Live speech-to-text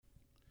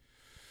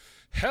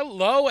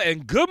Hello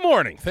and good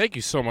morning. Thank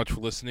you so much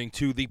for listening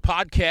to the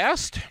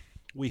podcast.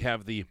 We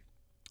have the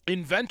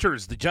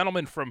inventors, the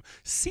gentlemen from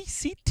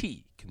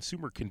CCT,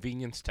 Consumer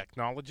Convenience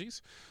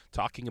Technologies,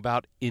 talking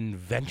about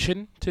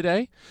invention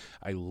today.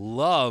 I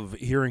love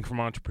hearing from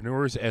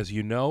entrepreneurs, as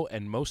you know,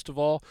 and most of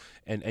all,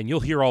 and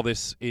you'll hear all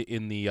this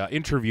in the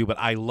interview, but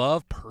I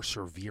love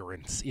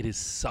perseverance. It is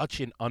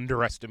such an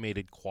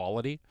underestimated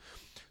quality.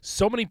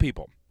 So many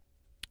people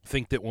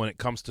think that when it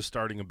comes to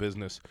starting a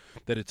business,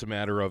 that it's a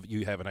matter of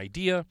you have an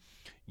idea,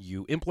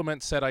 you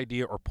implement said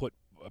idea or put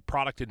a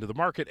product into the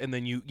market, and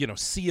then you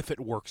see if it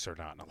works or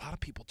not. And a lot of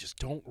people just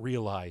don't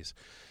realize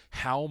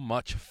how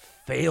much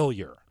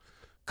failure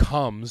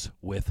comes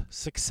with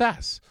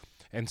success.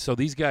 And so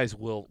these guys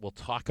will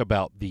talk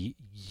about the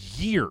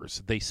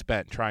years they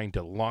spent trying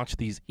to launch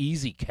these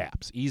easy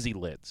caps, easy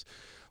lids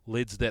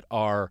that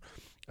are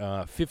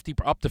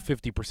up to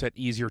 50%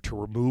 easier to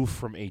remove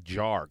from a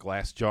jar,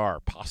 glass jar,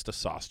 pasta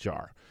sauce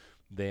jar,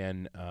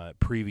 than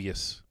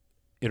previous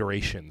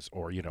iterations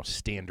or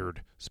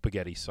standard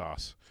spaghetti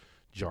sauce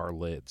jar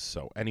lids.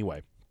 So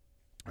anyway,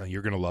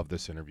 you're going to love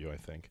this interview, I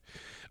think.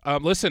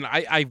 Listen,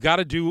 I've got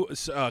to do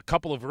a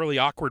couple of really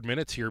awkward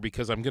minutes here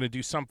because I'm going to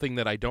do something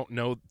that I don't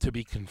know to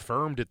be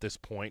confirmed at this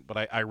point,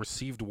 but I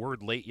received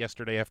word late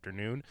yesterday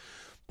afternoon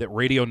that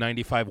Radio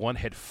 95.1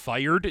 had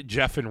fired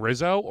Jeff and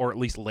Rizzo, or at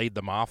least laid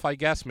them off, I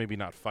guess. Maybe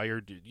not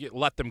fired.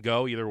 Let them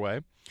go either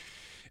way.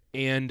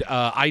 And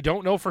I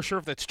don't know for sure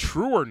if that's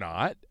true or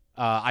not.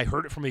 I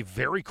heard it from a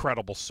very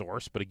credible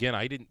source, but again,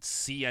 I didn't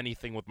see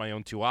anything with my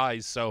own two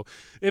eyes. So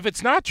if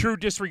it's not true,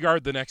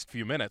 disregard the next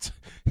few minutes.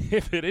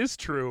 If it is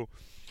true,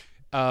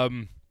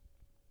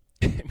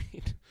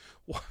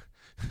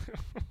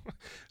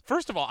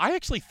 first of all, I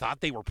actually thought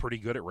they were pretty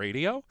good at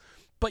radio,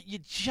 but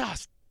it's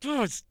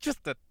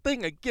just a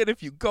thing. Again,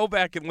 if you go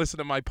back and listen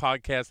to my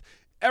podcast,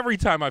 every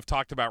time I've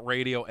talked about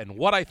radio and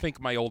what I think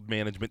my old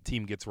management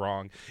team gets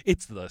wrong,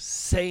 it's the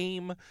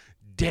same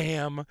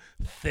damn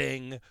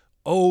thing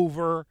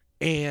over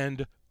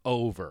and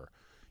over.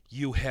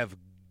 You have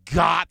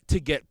got to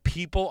get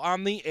people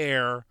on the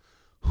air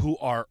who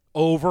are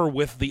over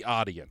with the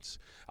audience.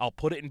 I'll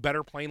put it in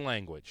better plain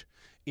language.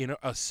 In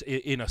a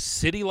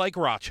city like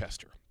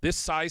Rochester, this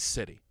size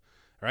city,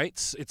 right?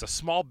 It's a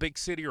small big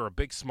city or a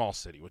big small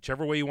city,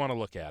 whichever way you want to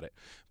look at it,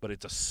 but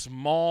it's a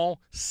small,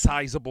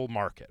 sizable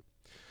market.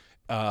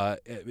 And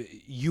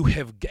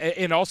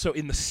also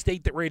in the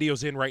state that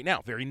radio's in right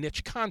now, very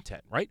niche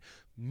content, right?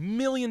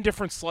 Million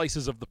different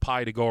slices of the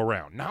pie to go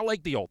around, not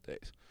like the old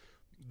days.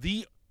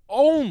 The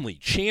only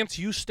chance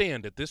you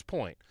stand at this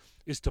point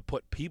is to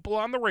put people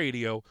on the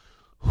radio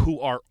who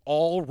are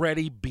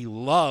already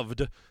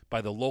beloved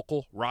by the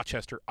local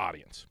Rochester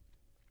audience.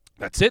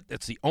 That's it.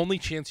 That's the only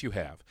chance you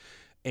have.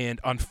 And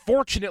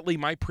unfortunately,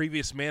 my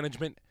previous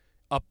management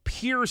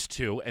appears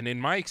to, and in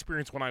my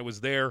experience when I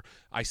was there,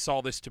 I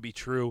saw this to be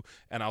true,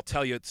 and I'll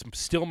tell you, it's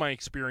still my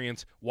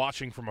experience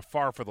watching from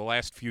afar for the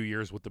last few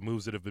years with the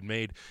moves that have been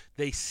made.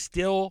 They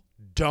still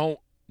don't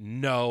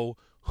know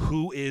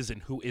who is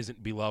and who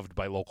isn't beloved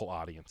by local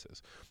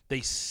audiences.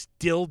 They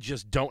still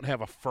just don't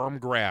have a firm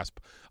grasp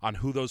on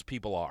who those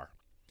people are.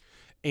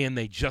 And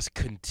they just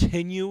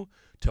continue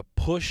to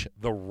push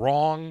the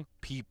wrong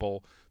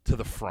people to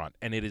the front.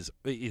 And it is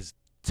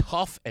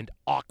tough and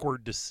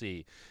awkward to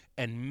see.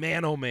 And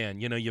man, oh man,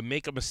 you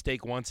make a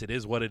mistake once, it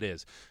is what it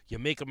is. You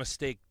make a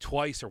mistake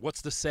twice, or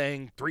what's the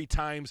saying, 3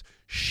 times,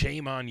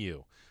 shame on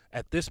you.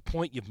 At this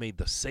point, you've made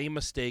the same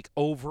mistake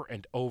over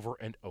and over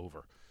and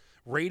over.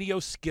 Radio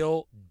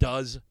skill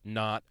does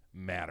not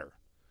matter.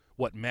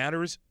 What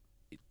matters,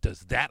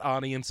 does that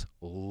audience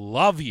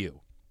love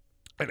you?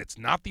 And it's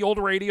not the old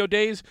radio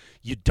days.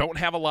 You don't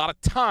have a lot of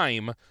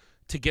time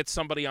to get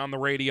somebody on the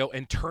radio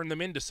and turn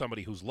them into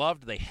somebody who's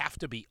loved. They have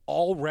to be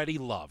already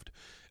loved,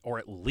 or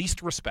at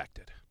least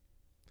respected.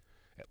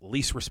 At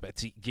least respect.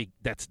 See,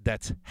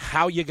 that's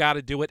how you got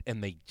to do it,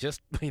 and they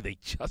just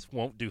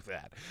won't do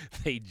that.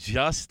 They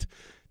just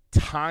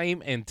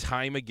time and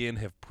time again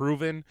have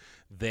proven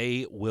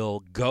they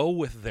will go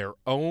with their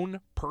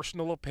own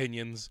personal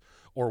opinions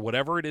or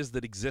whatever it is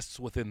that exists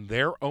within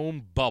their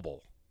own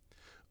bubble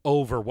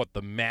over what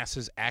the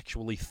masses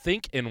actually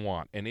think and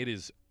want, and it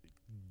is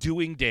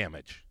doing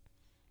damage.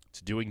 It's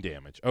doing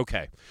damage.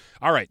 Okay.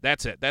 All right,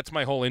 that's it. That's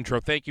my whole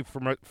intro. Thank you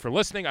for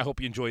listening. I hope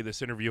you enjoy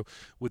this interview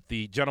with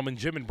the gentlemen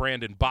Jim and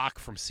Brandon Bach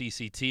from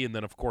CCT, and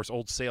then, of course,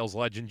 old sales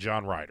legend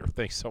John Ryder.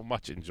 Thanks so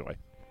much. Enjoy.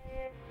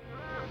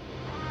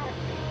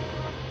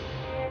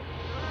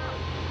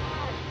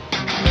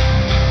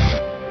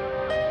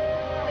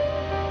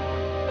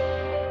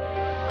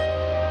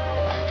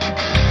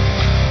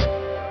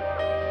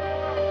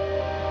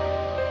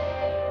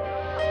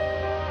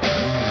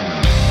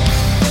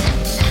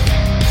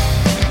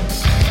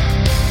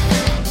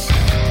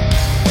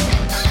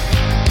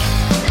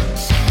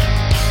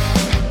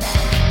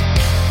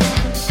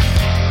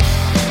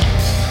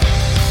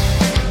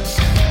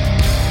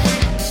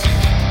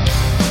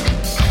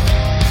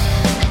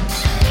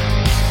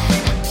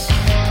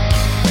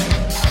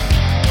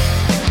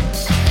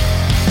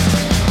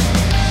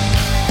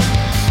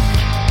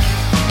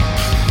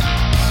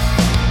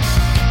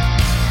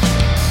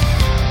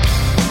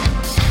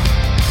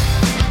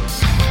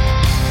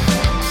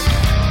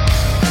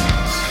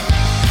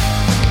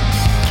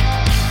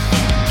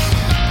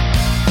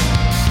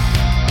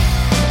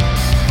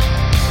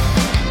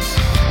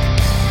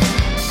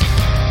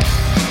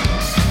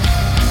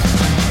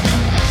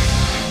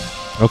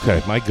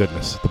 Okay, my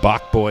goodness. The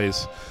Bach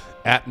boys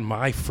at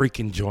my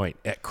freaking joint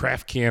at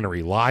Craft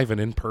Cannery, live and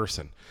in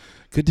person.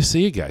 Good to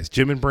see you guys.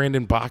 Jim and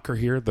Brandon Bach are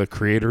here, the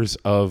creators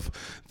of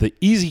the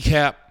Easy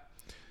Cap.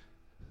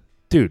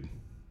 Dude,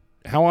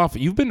 how often?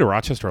 You've been to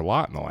Rochester a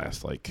lot in the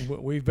last, like...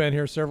 We've been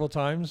here several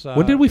times.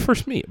 When did we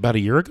first meet? About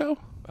a year ago?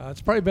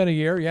 It's probably been a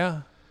year,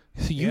 yeah.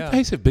 So you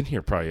guys have been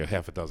here probably a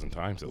half a dozen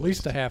times at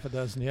least. A half a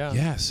dozen, yeah.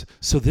 Yes.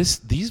 So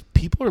these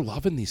people are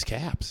loving these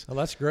caps. Well,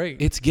 that's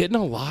great. It's getting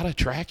a lot of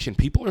traction.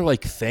 People are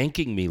like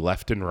thanking me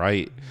left and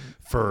right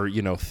for,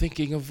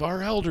 thinking of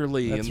our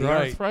elderly and the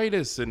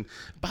arthritis. And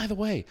by the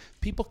way,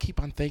 people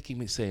keep on thanking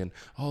me saying,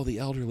 oh, the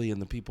elderly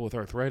and the people with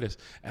arthritis.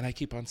 And I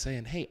keep on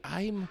saying, hey,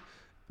 I'm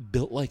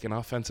built like an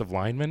offensive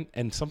lineman,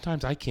 and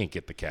sometimes I can't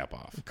get the cap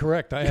off.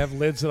 Correct. I have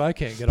lids that I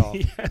can't get off.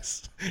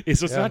 Yes. So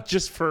it's not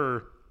just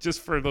for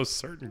those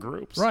certain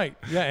groups. Right.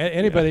 Yeah,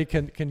 anybody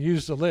can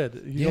use the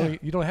lid.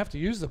 You don't have to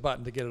use the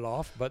button to get it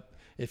off, but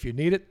if you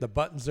need it, the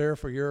button's there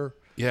for your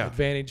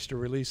advantage to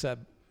release that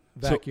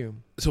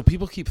vacuum. So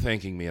people keep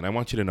thanking me, and I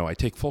want you to know I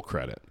take full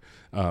credit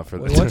for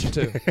this. I want you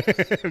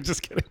to. I'm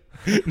just kidding.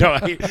 No,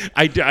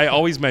 I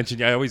always mention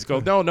you. I always go,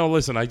 no,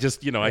 listen, I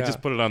just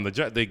put it on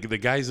the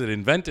guys that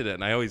invented it,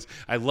 and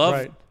I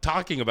love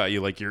talking about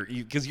you like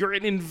because you're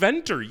an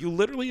inventor. You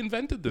literally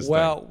invented this thing.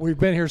 Well, we've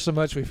been here so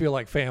much we feel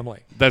like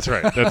family. That's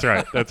right.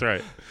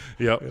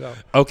 Yep.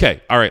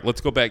 Okay. All right.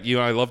 Let's go back.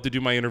 I love to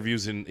do my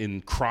interviews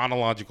in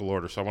chronological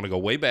order, so I want to go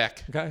way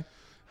back. Okay.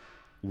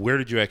 Where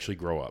did you actually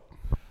grow up?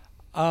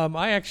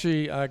 I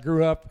actually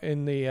grew up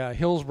in the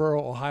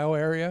Hillsboro, Ohio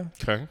area.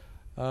 Okay.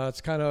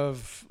 It's kind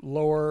of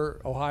lower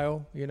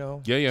Ohio,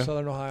 Yeah.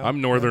 Southern Ohio.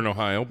 I'm northern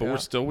Ohio, but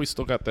we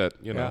still got that,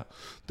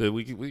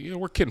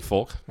 we're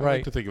kinfolk. I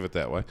like to think of it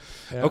that way.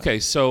 Yeah. Okay,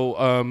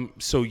 so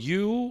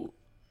you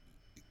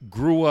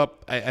grew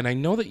up, and I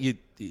know that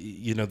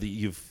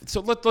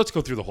let's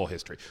go through the whole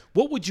history.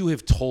 What would you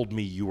have told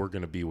me you were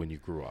going to be when you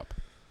grew up?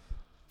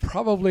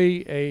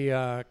 Probably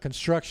a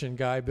construction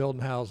guy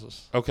building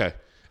houses. Okay.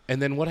 And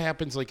then what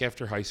happens like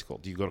after high school?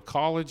 Do you go to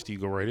college? Do you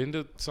go right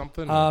into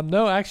something?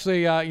 No,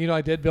 actually,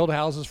 I did build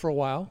houses for a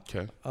while.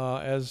 Okay.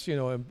 As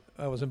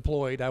I was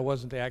employed. I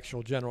wasn't the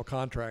actual general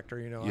contractor.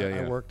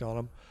 I worked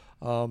on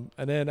them.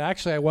 And then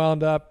actually I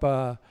wound up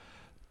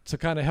to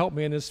kind of help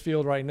me in this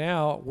field right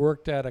now,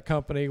 worked at a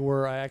company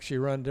where I actually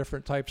run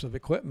different types of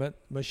equipment,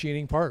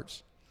 machining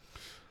parts.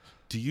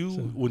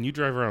 When you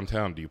drive around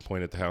town, do you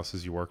point at the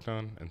houses you worked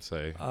on and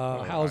say,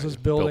 houses,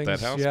 buildings, built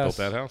that house,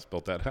 yes.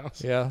 built that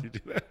house? Yeah. You do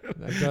that?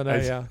 I've done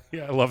that, yeah.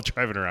 Yeah, I love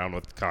driving around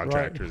with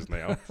contractors,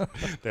 and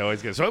they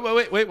always get, so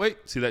wait,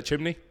 see that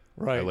chimney?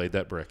 Right. I laid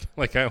that brick.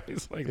 Like, I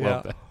always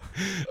love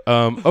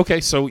that. Okay,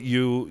 so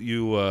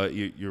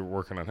you're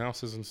working on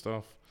houses and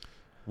stuff.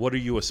 What are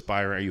you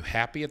aspiring? Are you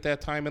happy at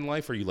that time in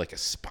life, or are you like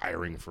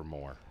aspiring for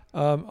more?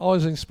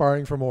 Always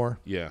aspiring for more.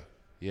 Yeah.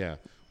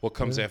 What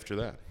comes after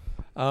that?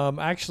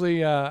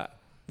 Actually,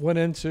 went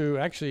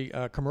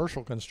into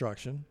commercial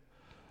construction,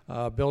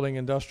 building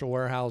industrial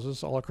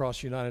warehouses all across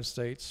the United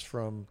States,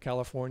 from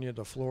California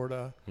to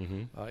Florida,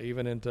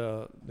 even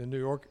into the New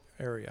York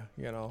area.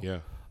 Yeah.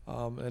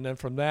 And then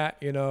from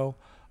that,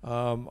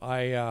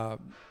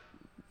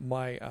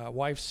 my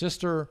wife's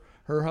sister,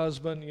 her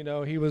husband,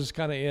 he was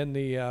kind of in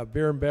the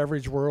beer and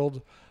beverage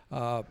world,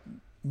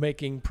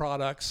 making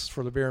products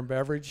for the beer and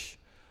beverage.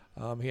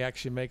 He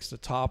actually makes the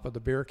top of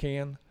the beer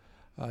can.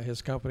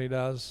 His company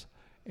does.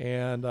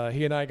 And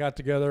he and I got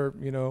together,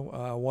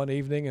 one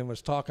evening and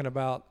was talking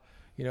about,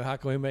 how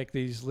can we make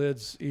these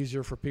lids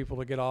easier for people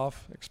to get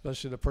off,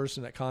 especially the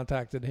person that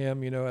contacted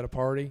him, at a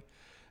party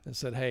and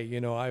said, hey,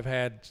 I've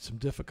had some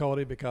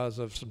difficulty because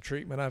of some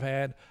treatment I've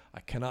had.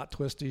 I cannot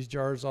twist these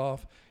jars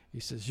off.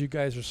 He says, you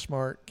guys are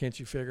smart. Can't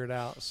you figure it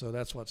out? So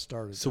that's what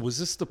started. So was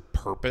this the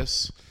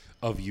purpose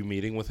of you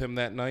meeting with him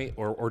that night,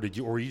 or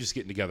were you just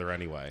getting together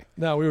anyway?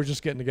 No, we were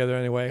just getting together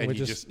anyway. And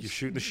you're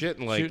shooting the shit,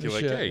 and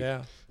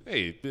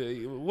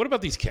hey, what about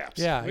these caps?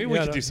 Yeah, maybe we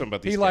could do something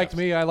about these. He liked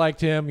me, I liked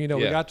him. We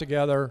got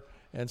together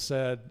and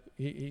said,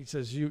 he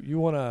says, you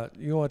want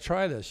to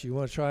try this? You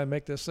want to try and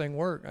make this thing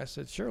work? I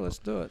said, sure, let's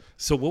do it.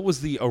 So what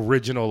was the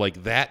original,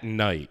 like that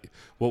night?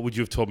 What would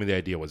you have told me the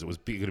idea was? It was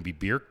going to be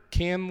beer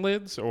can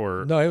lids,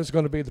 or no? It was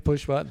going to be the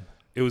push button.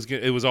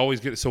 It was always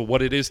good. So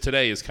what it is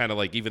today is kind of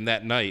like, even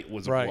that night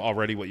was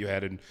already what you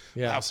had in.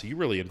 Yeah. Wow, so you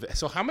really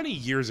so how many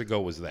years ago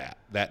was that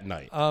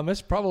night?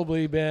 It's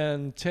probably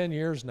been 10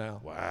 years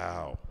now.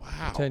 Wow.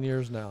 10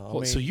 years now.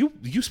 Well, so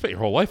you spent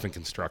your whole life in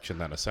construction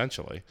then,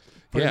 essentially.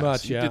 Pretty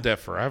much, so you did that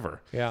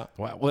forever. Yeah.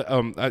 Wow.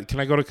 Well, can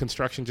I go to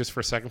construction just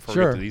for a second before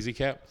we get to the Easy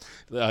Cap?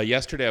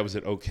 Yesterday I was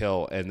at Oak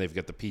Hill, and they've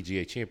got the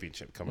PGA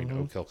Championship coming to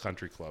Oak Hill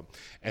Country Club,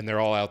 and they're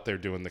all out there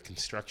doing the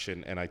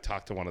construction. And I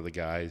talked to one of the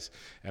guys,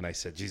 and I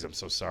said, geez, I'm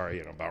so sorry,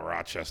 about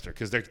Rochester,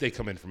 because they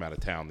come in from out of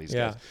town, these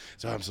Yeah. guys.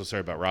 So I'm so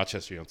sorry about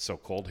Rochester. It's so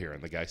cold here.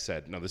 And the guy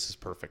said, no, this is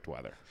perfect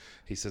weather.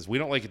 He says, we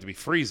don't like it to be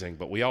freezing,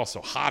 but we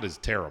also, hot is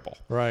terrible.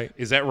 Right.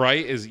 Is that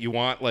right? Is you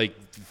want like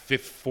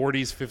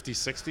 40s, 50s,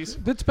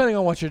 60s? Depending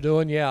on what you're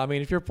doing, yeah. I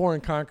mean, if you're pouring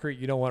concrete,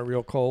 you don't want it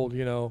real cold,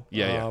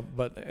 Yeah.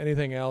 But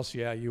anything else,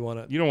 yeah, you want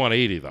it. You don't want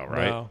 80 though,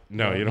 right?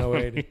 No, you don't. No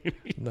 80.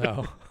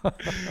 No.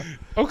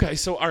 Okay,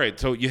 so all right,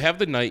 so you have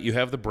the night, you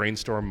have the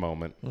brainstorm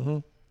moment. Mm-hmm.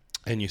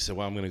 And you said,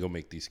 well, I'm going to go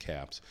make these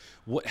caps.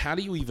 How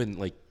do you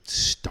even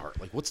start?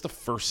 What's the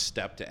first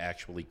step to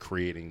actually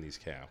creating these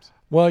caps?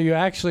 Well, you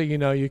actually,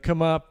 you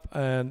come up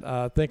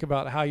and think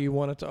about how you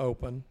want it to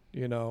open,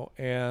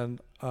 and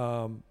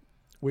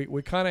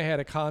we kind of had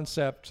a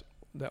concept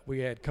that we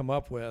had come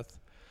up with.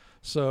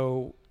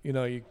 So,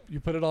 you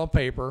put it on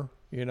paper,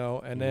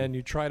 and then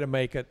you try to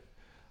make it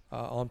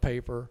on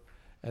paper,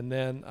 and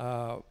then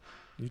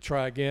you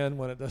try again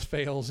when it just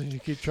fails, and you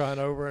keep trying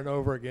over and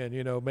over again,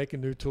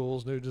 making new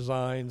tools, new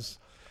designs,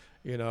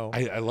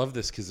 I love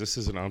this because this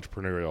is an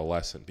entrepreneurial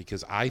lesson,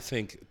 because I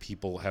think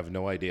people have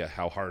no idea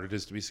how hard it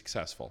is to be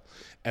successful.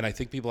 And I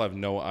think people have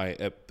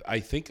I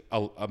think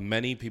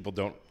many people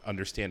don't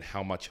understand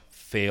how much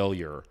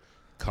failure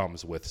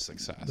comes with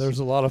success. There's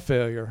a lot of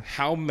failure.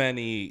 How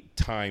many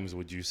times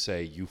would you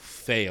say you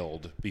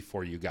failed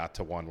before you got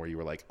to one where you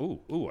were like,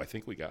 ooh, I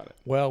think we got it?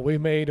 Well, we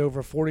made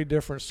over 40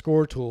 different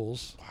score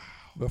tools. Wow.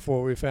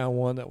 Before we found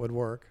one that would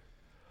work.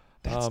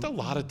 That's a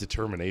lot of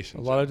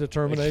determination. A lot of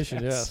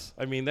determination, yes.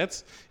 I mean,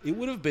 it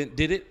would have been,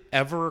 did it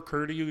ever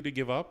occur to you to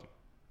give up?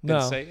 No.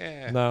 And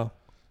say, No.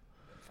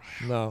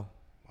 Wow. No.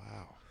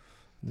 Wow.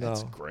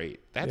 That's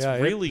great. That's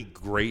really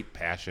great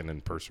passion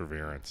and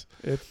perseverance.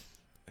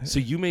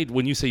 So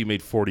when you say you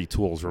made 40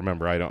 tools,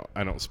 remember, I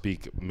don't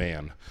speak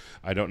man.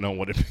 I don't know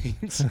what it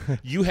means.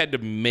 You had to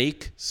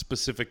make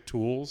specific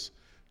tools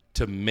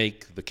to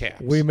make the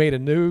caps. We made a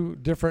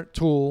different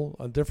tool,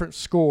 a different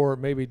score,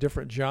 maybe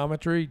different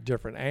geometry,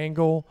 different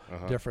angle,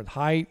 different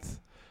height.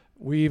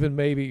 We even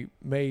maybe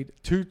made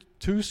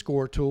two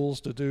score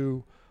tools to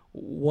do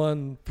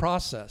one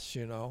process,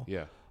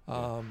 Yeah.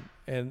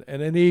 And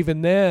then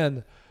even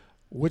then,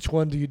 which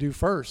one do you do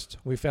first?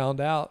 We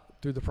found out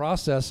through the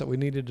process that we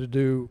needed to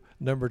do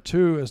number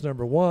 2 as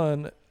number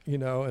 1,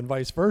 and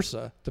vice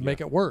versa to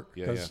make it work,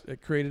 because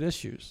it created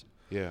issues.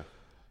 Yeah.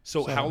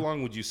 So how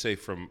long would you say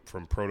from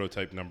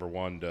prototype number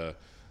 1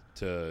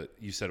 to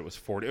you said it was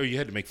 40? Oh, you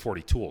had to make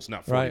 40 tools,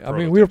 not 40 right. prototypes. I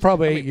mean, we were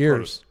probably 8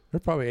 years. We're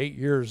probably 8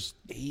 years.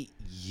 8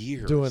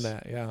 years doing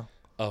that, yeah.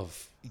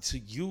 So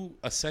you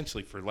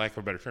essentially, for lack of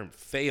a better term,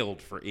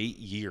 failed for 8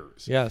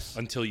 years. Yes.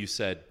 Until you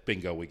said,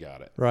 "Bingo, we got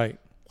it." Right.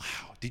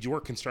 Wow. Did you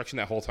work construction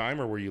that whole time,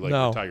 or were you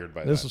no, retired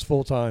by this was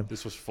full time.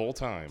 This was full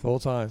time. Full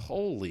time.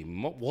 Holy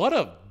what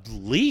a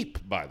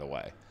leap, by the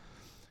way.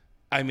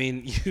 I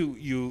mean,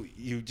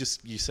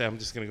 you say, I'm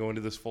just going to go into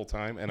this full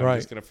time, and I'm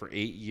just going to, for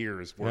 8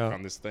 years, work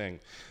on this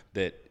thing.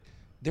 That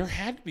there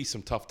had to be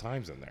some tough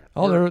times in there.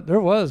 Oh, there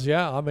was,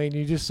 yeah. I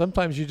mean,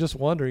 sometimes you just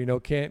wonder,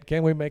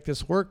 can we make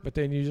this work? But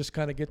then you just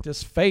kind of get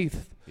this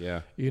faith.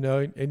 Yeah.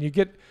 And you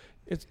get.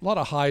 It's a lot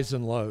of highs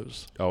and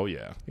lows. Oh,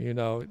 yeah.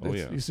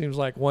 It seems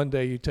like one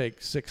day you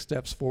take 6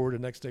 steps forward, the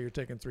next day you're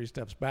taking 3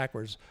 steps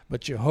backwards,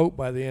 but you hope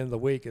by the end of the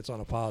week it's on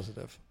a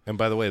positive. And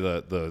by the way,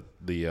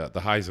 the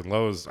highs and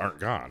lows aren't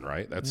gone,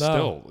 right? That's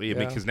still,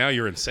 because now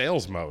you're in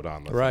sales mode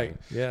on the right.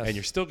 thing. Yes. And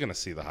you're still going to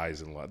see the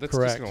highs and lows. That's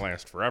Correct. just going to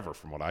last forever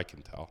from what I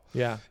can tell.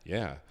 Yeah.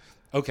 Yeah.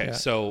 Okay,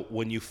 so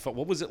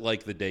what was it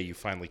like the day you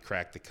finally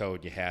cracked the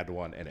code, you had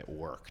one, and it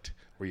worked?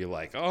 Were you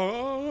like,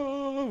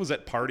 oh, was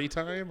that party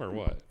time or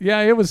what? Yeah,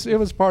 it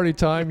was party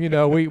time.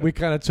 We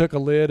kind of took a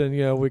lid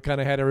and, we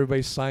kind of had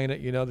everybody sign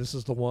it, this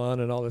is the one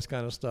and all this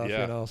kind of stuff,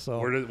 Yeah.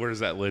 So where's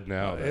that lid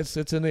now? It's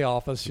in the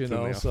office,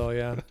 so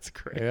yeah. That's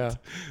great. Yeah.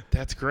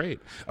 That's great.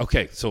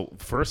 Okay, so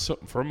first,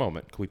 for a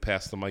moment, can we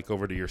pass the mic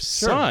over to your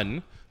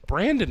son,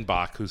 Brandon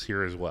Bach, who's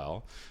here as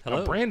well.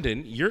 Hello.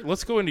 Brandon,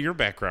 let's go into your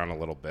background a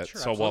little bit.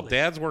 Sure, so while absolutely.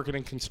 Dad's working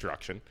in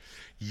construction,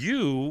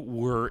 you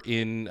were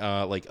in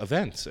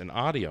events and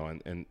audio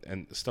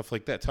and stuff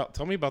like that.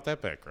 Tell me about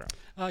that background.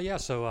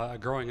 So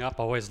growing up,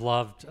 I always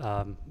loved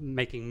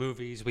making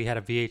movies. We had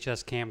a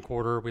VHS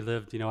camcorder. We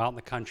lived, out in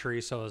the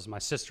country, so it was my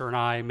sister and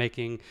I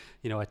making,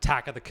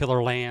 Attack of the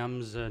Killer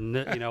Lambs and,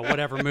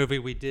 whatever movie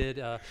we did.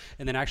 And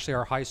then actually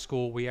our high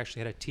school, we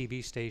actually had a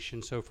TV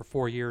station. So for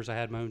 4 years, I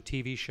had my own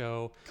TV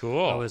show.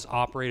 Cool. I was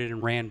operated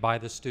and ran by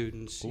the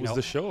students. What was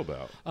the show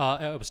about?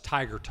 It was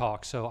Tiger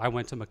Talk. So I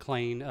went to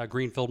McLean,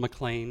 Greenfield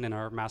McLean, and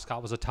our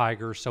mascot was a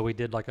tiger. So we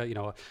did like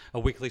a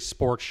weekly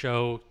sports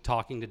show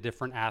talking to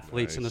different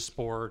athletes in the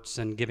sports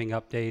and giving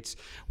updates.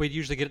 We'd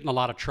usually get in a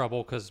lot of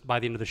trouble because by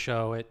the end of the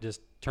show, it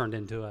just turned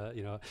into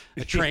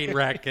a train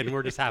wreck, and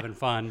we're just having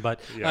fun.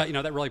 But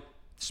that really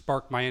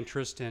sparked my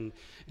interest in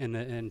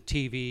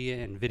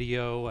TV and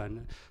video,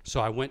 and so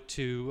I went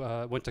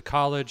to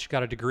college,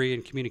 got a degree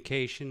in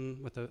communication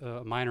with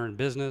a minor in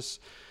business,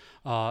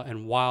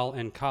 and while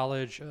in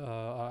college,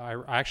 I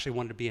actually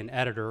wanted to be an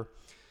editor.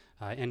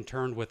 I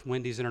interned with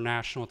Wendy's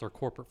International at their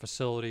corporate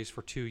facilities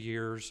for 2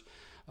 years.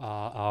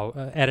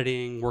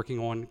 editing, working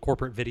on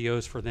corporate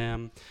videos for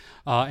them.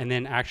 And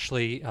then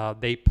actually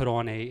they put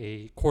on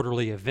a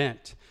quarterly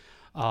event.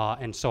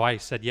 And so I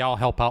said, yeah, I'll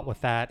help out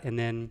with that. And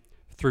then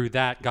through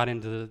that got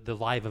into the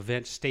live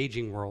event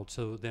staging world.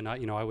 So then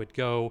I would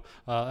go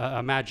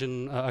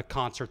imagine a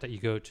concert that you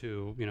go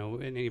to,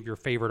 any of your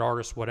favorite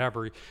artists,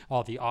 whatever,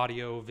 all the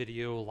audio,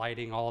 video,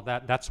 lighting, all of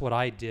that. That's what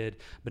I did,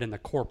 but in the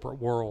corporate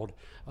world.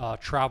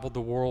 Traveled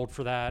the world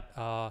for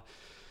that.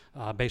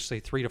 Basically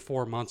 3 to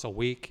 4 months a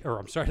week,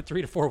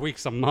 3 to 4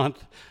 weeks a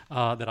month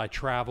that I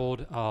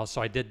traveled.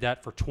 So I did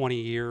that for 20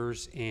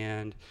 years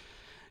and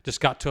just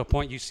got to a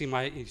point. You see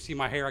my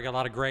hair. I got a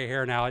lot of gray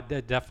hair now.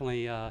 It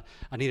definitely I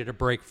needed a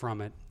break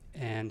from it,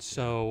 and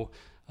so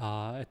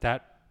at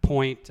that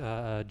point,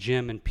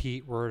 Jim and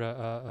Pete were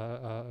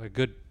at a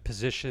good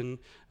position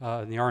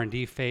in the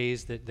R&D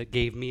phase that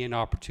gave me an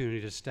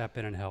opportunity to step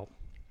in and help.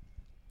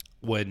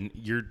 When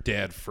your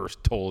dad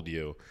first told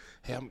you,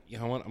 "Hey, you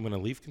know what? I'm going to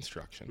leave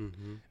construction.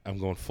 Mm-hmm. I'm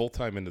going full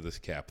time into this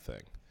cap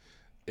thing."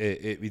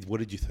 What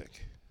did you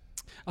think?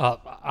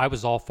 I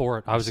was all for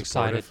it. I was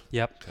excited. Supportive?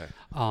 Yep.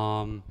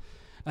 Okay.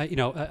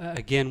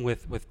 Again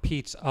with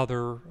Pete's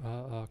other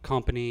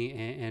company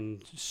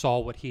and saw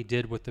what he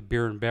did with the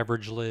beer and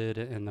beverage lid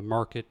and the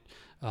market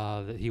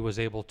that he was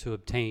able to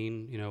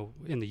obtain,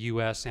 in the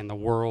U.S. and the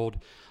world.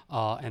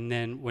 And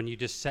then when you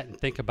just sit and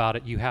think about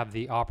it, you have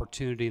the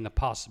opportunity and the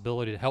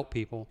possibility to help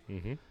people.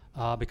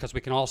 Mm-hmm. Because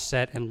we can all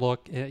sit and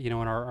look, in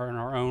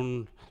our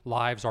own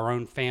lives, our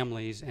own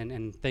families,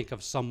 and think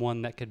of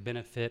someone that could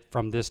benefit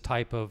from this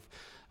type of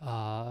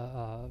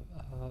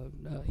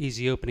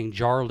easy opening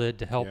jar lid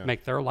to help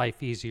make their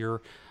life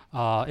easier.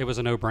 It was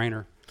a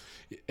no-brainer.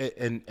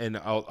 And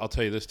I'll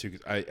tell you this too,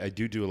 because I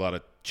do a lot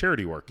of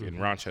charity work in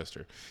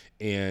Rochester,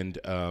 and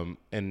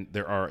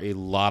there are a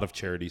lot of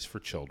charities for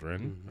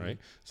children, right?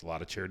 There's a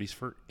lot of charities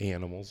for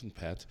animals and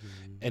pets,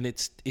 and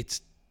it's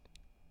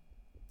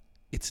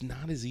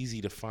not as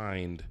easy to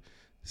find.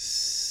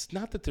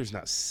 Not that there's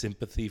not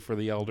sympathy for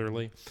the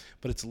elderly,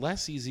 but it's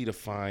less easy to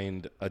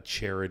find a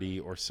charity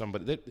or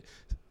somebody that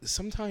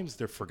sometimes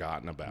they're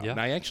forgotten about. Yeah.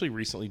 And I actually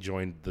recently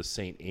joined the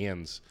St.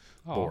 Anne's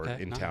board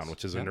in town,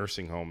 which is a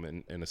nursing home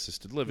and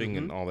assisted living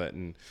and all that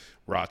in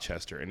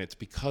Rochester. And it's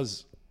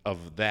because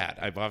of that.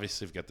 I've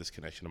obviously got this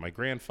connection to my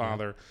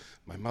grandfather,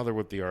 my mother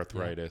with the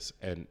arthritis,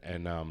 and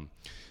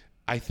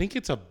I think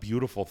it's a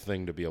beautiful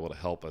thing to be able to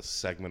help a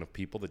segment of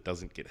people that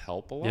doesn't get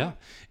help a lot. Yeah.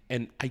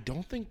 And I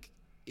don't think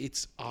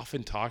it's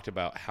often talked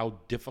about how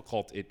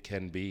difficult it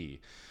can be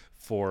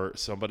for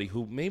somebody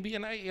who maybe,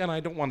 and I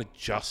don't want to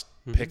just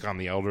pick on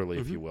the elderly,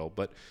 if you will,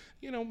 but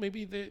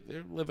maybe they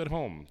live at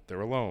home,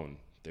 they're alone,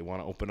 they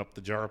want to open up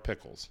the jar of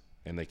pickles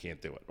and they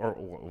can't do it,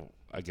 or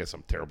I guess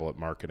I'm terrible at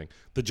marketing,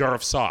 the jar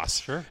of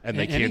sauce, and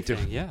they can't do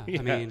it. Yeah.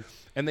 I mean,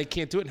 and they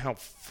can't do it, and how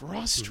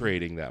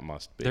frustrating that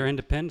must be. Their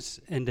independence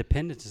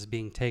is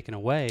being taken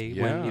away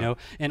when,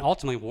 and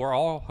ultimately we're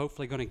all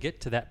hopefully going to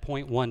get to that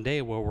point one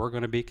day where we're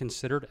going to be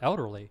considered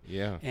elderly.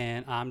 Yeah.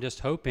 And I'm just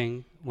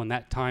hoping when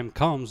that time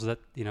comes that,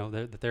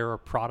 that there are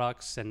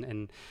products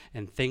and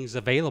things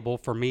available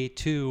for me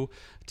to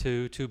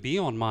be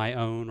on my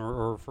own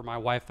or for my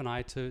wife and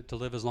I to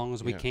live as long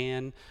as we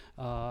can,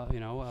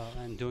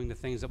 and doing the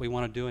things that we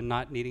want to do and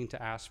not needing to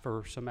ask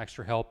for some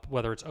extra help,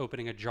 whether it's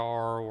opening a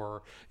jar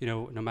or,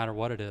 no matter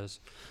what it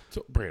is.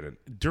 So, Brandon,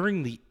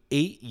 during the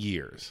 8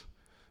 years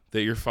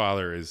that your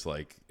father is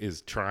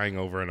trying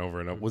over and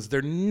over and over, was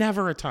there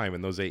never a time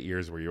in those 8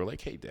 years where you were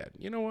like, "Hey, Dad,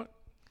 you know what?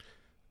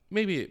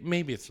 Maybe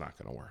it's not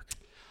going to work"?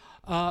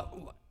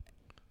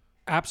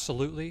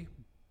 Absolutely.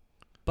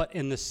 But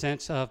in the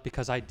sense of,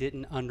 because I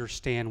didn't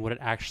understand what it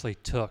actually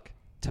took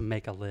to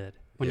make a lid.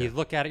 When you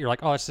look at it, you're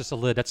like, "Oh, it's just a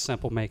lid. That's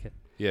simple. Make it."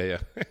 Yeah,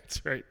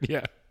 that's right.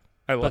 Yeah.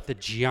 I love but the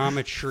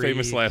geometry,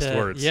 famous last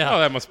words. Yeah,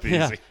 that must be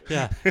easy.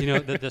 Yeah,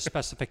 the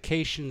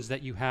specifications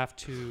that you have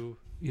to,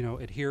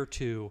 adhere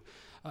to,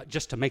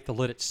 just to make the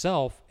lid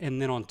itself,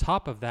 and then on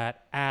top of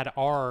that, add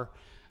our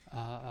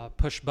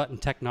push button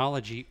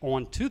technology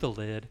onto the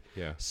lid.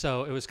 Yeah.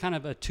 So it was kind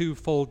of a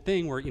twofold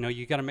thing where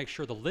you got to make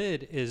sure the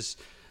lid is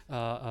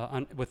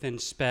within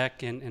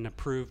spec and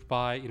approved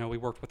by. We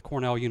worked with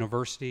Cornell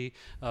University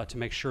to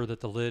make sure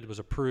that the lid was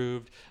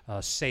approved,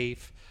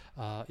 safe.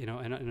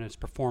 And its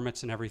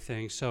performance and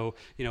everything. So,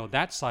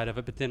 that side of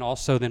it, but then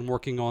also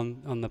working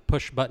on the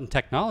push button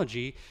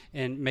technology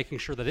and making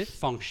sure that it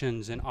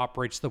functions and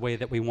operates the way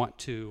that we want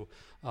to,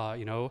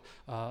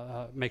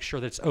 make sure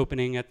that it's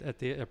opening at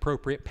the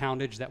appropriate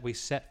poundage that we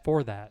set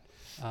for that.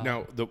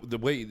 Now, the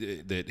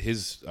way that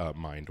his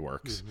mind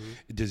works,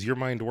 does your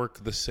mind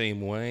work the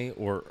same way?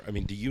 Or,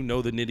 do you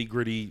know the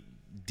nitty-gritty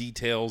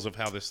details of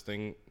how this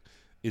thing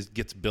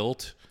gets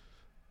built?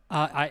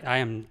 I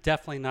am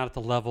definitely not at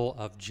the level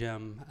of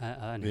Jim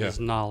and his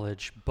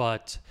knowledge,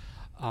 but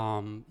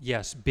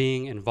yes,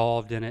 being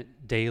involved in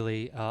it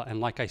daily. And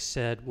like I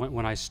said,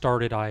 when I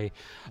started,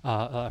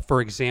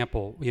 for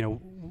example,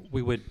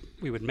 we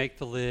would make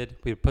the lid,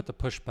 we would put the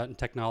push button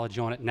technology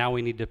on it. Now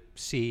we need to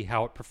see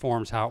how it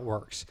performs, how it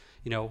works.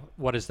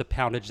 What is the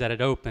poundage that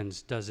it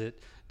opens? Does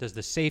it does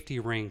the safety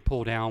ring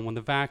pull down when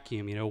the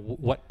vacuum,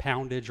 what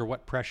poundage or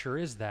what pressure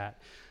is that?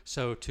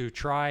 So to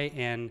try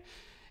and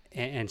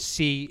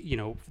see,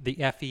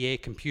 the FEA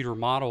computer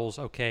models,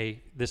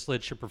 okay, this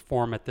lid should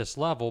perform at this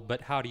level,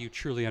 but how do you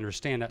truly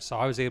understand that? So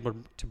I was able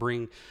to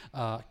bring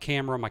my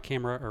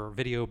camera or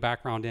video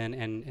background in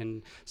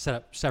and set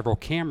up several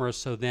cameras.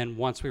 So then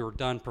once we were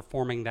done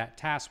performing that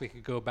task, we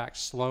could go back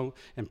slow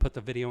and put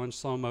the video in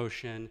slow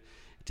motion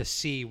to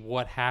see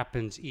what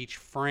happens each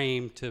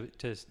frame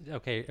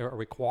okay, are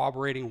we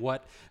corroborating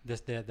what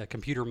the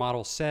computer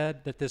model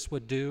said that this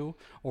would do,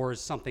 or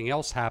is something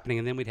else happening?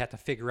 And then we'd have to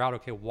figure out,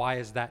 okay, why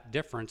is that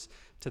difference,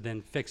 to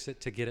then fix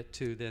it to get it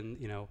to then,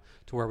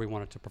 to where we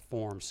want it to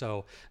perform.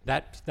 So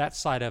that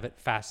side of it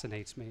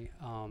fascinates me.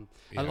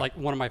 I like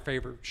one of my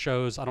favorite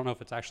shows, I don't know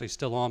if it's actually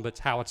still on, but it's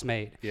How It's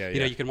Made.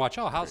 You can watch,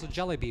 how's the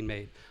jelly bean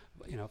made?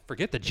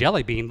 Forget the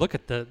jelly bean. Look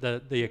at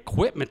the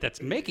equipment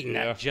that's making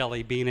that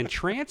jelly bean and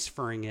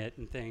transferring it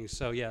and things.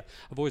 So yeah,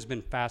 I've always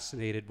been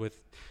fascinated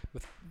with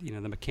the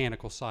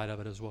mechanical side of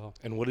it as well.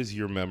 And what is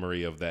your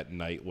memory of that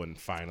night when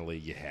finally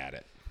you had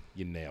it?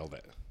 You nailed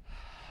it.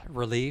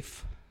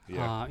 Relief.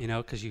 Yeah.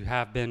 Because you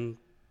have been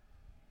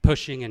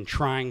pushing and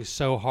trying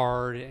so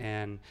hard,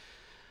 and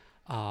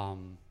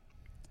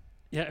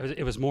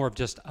it was more of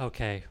just,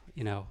 okay,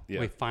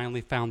 we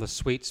finally found the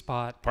sweet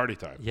spot. Party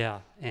time. Yeah.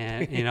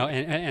 And,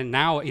 and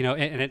now,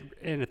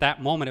 and at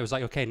that moment it was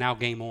like, okay, now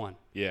game on.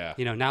 Yeah.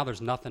 Now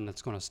there's nothing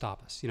that's going to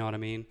stop us. You know what I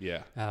mean?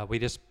 Yeah. We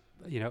just,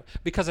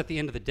 because at the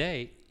end of the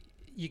day,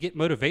 you get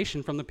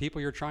motivation from the people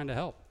you're trying to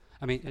help.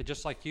 I mean,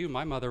 just like you,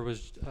 my mother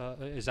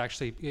is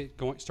actually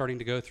starting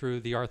to go through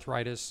the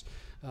arthritis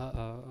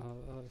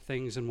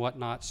things and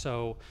whatnot.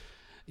 So,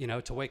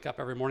 to wake up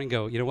every morning and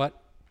go, you know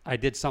what? I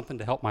did something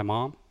to help my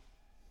mom.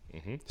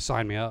 Mm-hmm.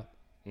 Sign me up.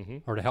 Mm-hmm.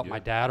 Or to help my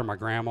dad or my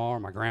grandma or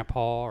my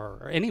grandpa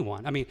or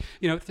anyone. I mean,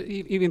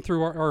 even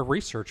through our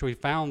research, we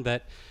found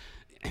that,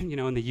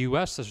 in the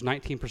U.S., there's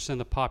 19% of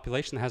the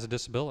population that has a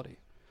disability.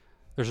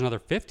 There's another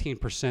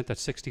 15%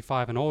 that's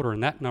 65 and older,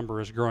 and that number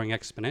is growing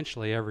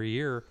exponentially every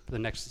year for the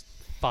next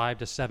 5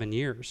 to 7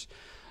 years.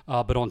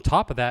 But on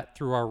top of that,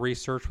 through our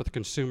research with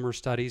consumer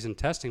studies and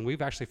testing,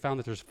 we've actually found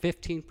that there's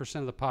 15%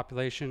 of the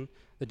population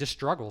that just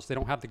struggles. They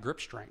don't have the grip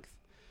strength.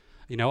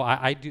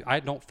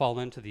 I don't fall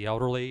into the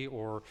elderly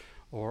or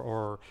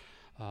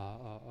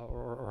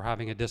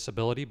having a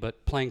disability,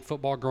 but playing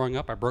football growing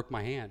up, I broke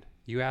my hand.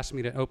 You asked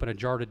me to open a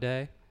jar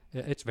today.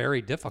 It's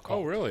very difficult.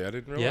 Oh, really? I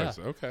didn't realize.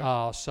 Yeah.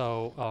 Okay.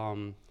 So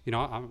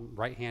I'm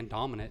right hand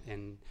dominant,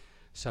 and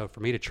so for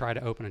me to try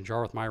to open a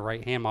jar with my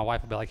right hand, my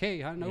wife would be like,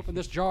 "Hey, I didn't open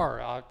this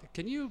jar.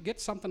 Can you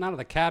get something out of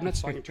the cabinet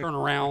so I can turn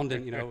around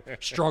and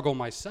struggle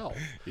myself?"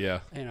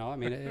 Yeah.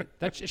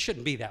 It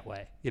shouldn't be that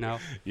way.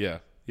 Yeah.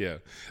 Yeah.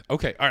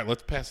 Okay. All right.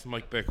 Let's pass the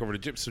mic back over to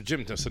Jim. So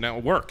Jim, so now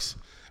it works.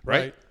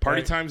 Right?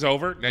 Party time's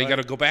over. Now you got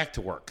to go back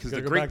to work. Because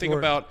the great thing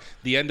about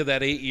the end of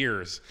that 8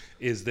 years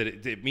is that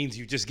it means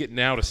you just get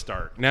now to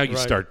start. Now you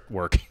start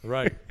working.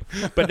 Right.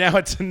 But now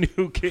it's a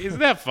new case.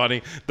 Isn't that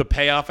funny? The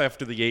payoff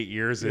after the 8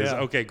 years is,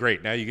 okay,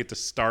 great. Now you get to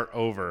start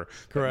over.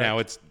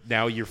 Correct.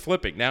 Now you're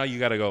flipping. Now you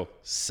got to go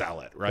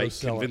sell it, right?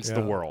 Convince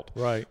the world.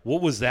 Right.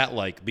 What was that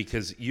like?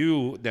 Because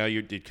you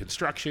did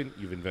construction.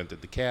 You've invented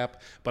the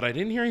cap. But I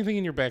didn't hear anything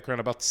in your background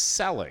about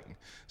selling.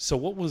 So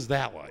what was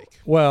that like?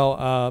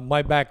 Well,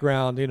 my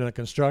background in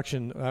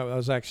construction, I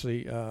was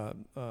actually a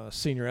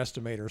senior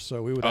estimator,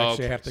 so we would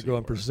actually have to go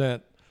and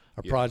present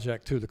a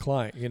project to the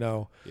client,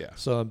 Yeah.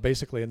 So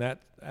basically in that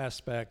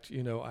aspect,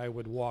 I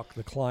would walk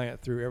the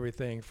client through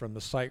everything from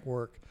the site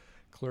work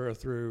clear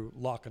through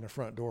locking the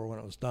front door when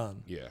it was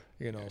done. Yeah.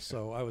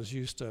 So I was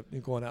used to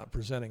going out and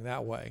presenting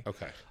that way.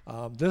 Okay.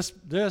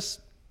 This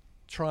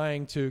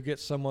trying to get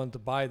someone to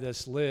buy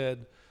this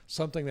lid,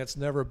 something that's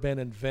never been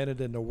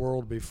invented in the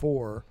world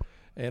before,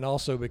 and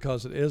also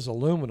because it is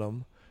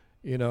aluminum,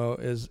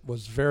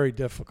 was very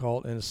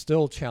difficult and is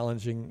still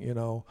challenging,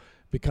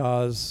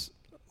 because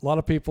a lot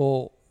of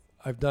people,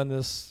 I've done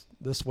this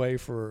way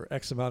for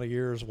X amount of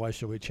years, why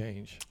should we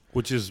change?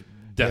 Which is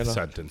death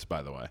sentence,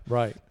 by the way.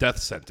 Right. Death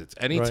sentence.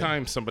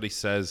 Anytime somebody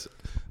says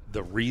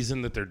the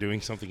reason that they're doing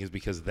something is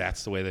because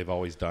that's the way they've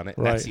always done it,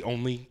 that's the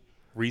only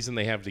reason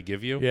they have to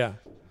give you? Yeah.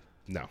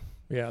 No.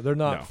 Yeah, they're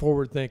not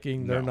forward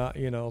thinking. They're not,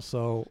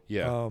 so.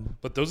 Yeah.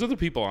 But those are the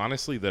people,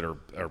 honestly, that are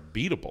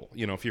beatable.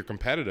 If you're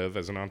competitive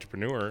as an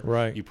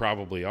entrepreneur, you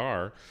probably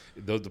are.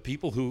 The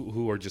people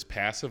who are just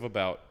passive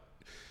about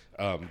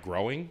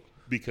growing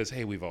because,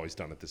 hey, we've always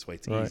done it this way.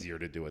 It's easier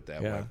to do it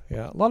that way.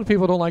 Yeah. A lot of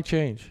people don't like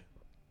change.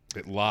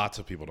 Lots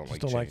of people don't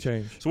like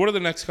change. So what are the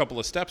next couple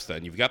of steps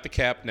then? You've got the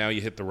cap, now you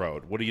hit the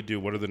road. What do you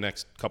do? What are the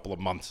next couple of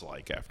months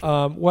like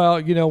after?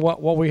 Well,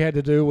 what we had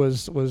to do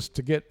was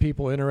to get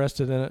people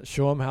interested in it,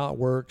 show them how it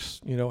works,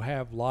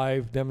 have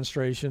live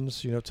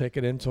demonstrations, take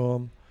it into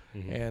them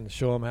and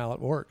show them how it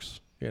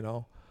works, Yeah.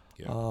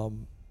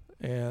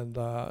 And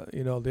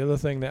the other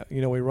thing that,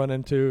 we run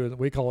into,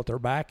 we call it their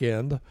back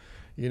end,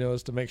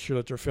 is to make sure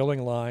that their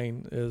filling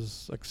line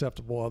is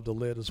acceptable of the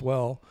lid as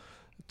well,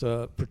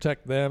 to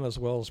protect them as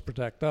well as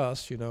protect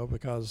us,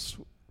 because,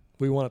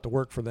 we want it to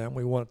work for them.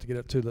 We want it to get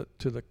it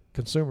to the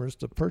consumers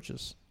to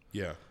purchase.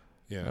 Yeah.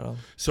 Yeah. You know?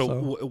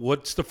 So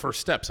what's the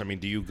first steps? I mean,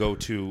 do you go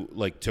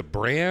to to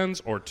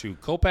brands or to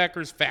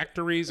co-packers,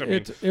 factories? I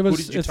mean, who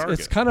did you target?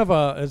 It's kind of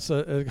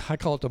I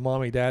call it the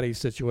mommy daddy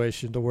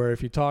situation, to where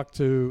if you talk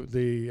to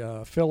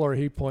the filler,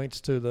 he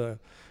points to the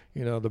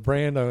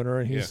brand owner,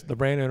 and the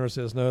brand owner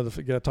says, no,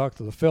 you got to talk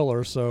to the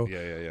filler. So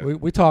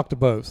we talk to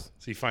both.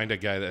 So you find a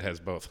guy that has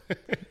both.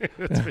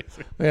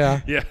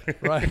 Yeah. Yeah.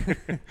 Right.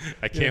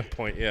 I can't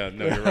point. Yeah.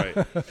 No, you're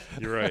right.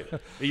 You're right.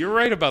 You're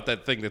right about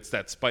that thing. It's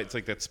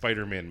like that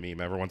Spider-Man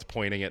meme. Everyone's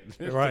pointing at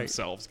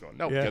themselves, going,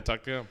 "No, we got to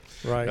talk to him."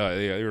 Right.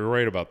 Yeah, you're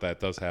right about that. It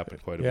does happen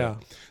quite a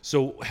bit.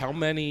 So how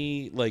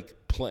many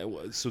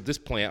so this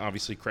plant,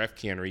 obviously craft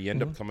cannery, you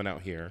end up coming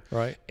out here,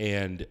 right?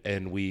 And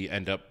we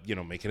end up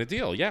making a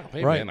deal. Yeah,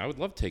 hey man, I would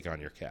love to take on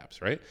your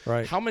caps, right?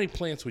 Right. How many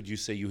plants would you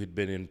say you had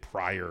been in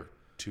prior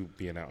to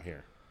being out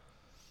here?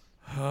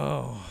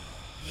 Oh,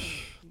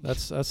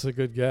 that's a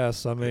good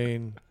guess. I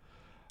mean,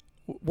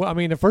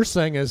 the first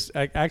thing is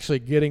actually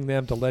getting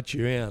them to let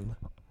you in.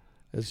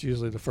 Is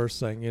usually the first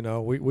thing.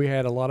 We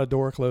had a lot of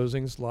door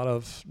closings, a lot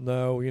of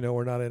no,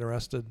 we're not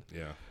interested.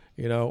 Yeah.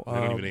 They don't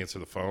even answer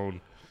the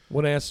phone.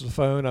 Wouldn't answer the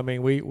phone. I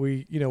mean,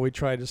 we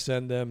tried to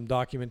send them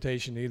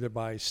documentation either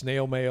by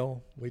snail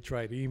mail. We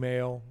tried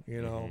email.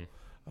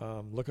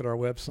 Look at our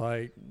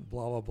website.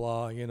 Blah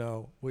blah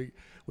blah.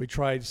 We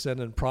tried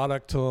sending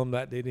product to them.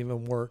 That didn't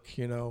even work.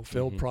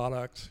 Filled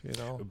product.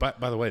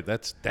 By the way,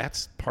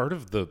 that's part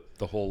of the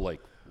whole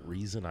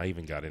reason I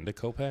even got into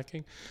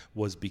co-packing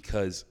was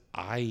because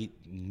I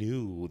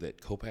knew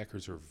that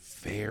co-packers are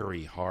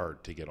very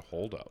hard to get a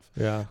hold of.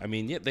 Yeah. I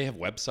mean, they have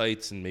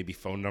websites and maybe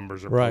phone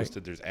numbers are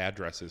posted. There's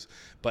addresses.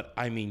 But,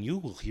 I mean, you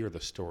will hear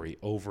the story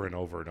over and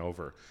over and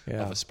over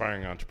of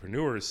aspiring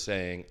entrepreneurs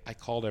saying, I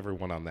called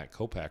everyone on that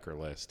co-packer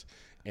list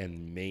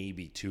and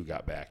maybe 2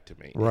 got back to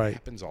me. Right. It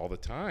happens all the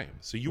time.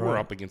 So you were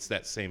up against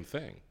that same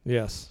thing.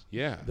 Yes.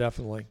 Yeah.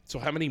 Definitely. So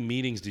how many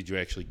meetings did you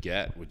actually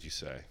get, would you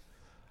say?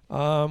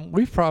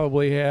 We've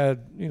probably had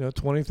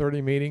 20,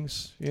 30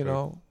 meetings,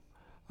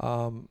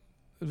 of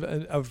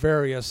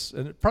various,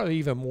 and probably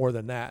even more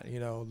than that,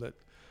 that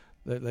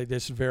they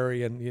just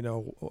vary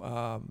in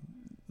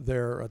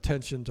their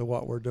attention to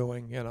what we're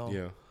doing,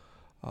 Yeah.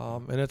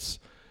 And it's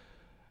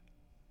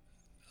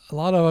a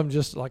lot of them,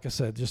 just like I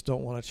said, just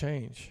don't want to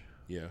change.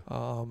 Yeah.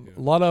 A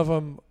lot of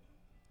them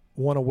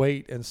want to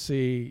wait and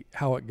see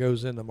how it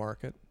goes in the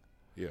market.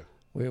 Yeah.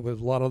 We have a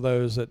lot of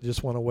those that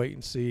just want to wait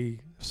and see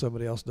if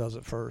somebody else does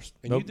it first.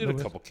 And you did a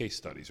couple case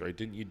studies, right?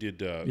 Didn't you?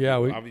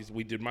 Obviously,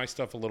 we did my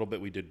stuff a little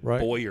bit. We did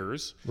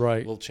Boyer's, a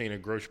little chain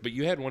of grocery. But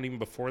you had one even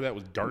before that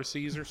with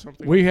Darcy's or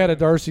something? We had a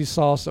Darcy's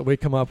sauce that we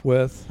come up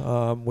with.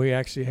 We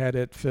actually had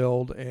it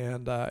filled,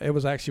 and it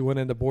was actually went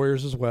into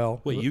Boyer's as well.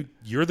 Wait,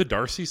 you're the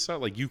Darcy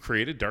sauce? You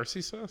created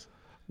Darcy sauce?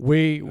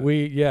 We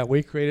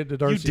created the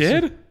Darcy. You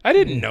did? I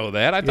didn't know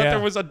that. I thought there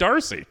was a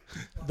Darcy.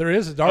 There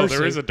is a Darcy. Oh,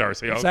 there is a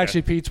Darcy. It's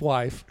actually Pete's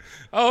wife.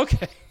 Oh,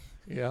 okay.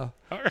 Yeah.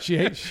 Right. She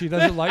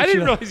doesn't like. I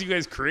didn't realize you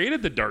guys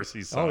created the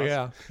Darcy sauce. Oh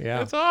yeah.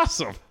 That's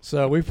awesome.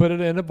 So we put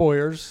it into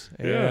Boyer's,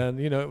 and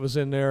it was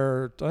in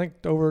there I think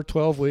over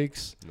 12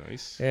 weeks.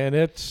 Nice. And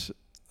it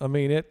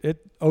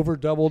over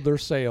doubled their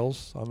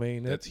sales. I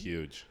mean, that's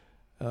huge.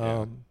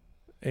 And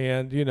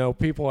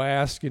people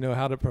ask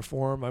how to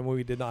perform. I mean,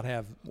 we did not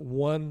have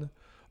one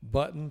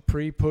button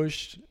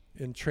pre-pushed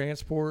in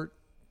transport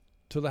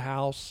to the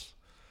house,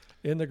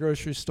 in the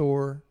grocery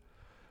store.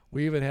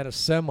 We even had a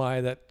semi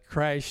that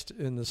crashed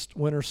in the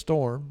winter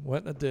storm,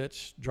 went in a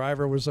ditch.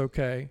 Driver was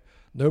okay.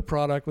 No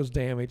product was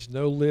damaged.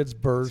 No lids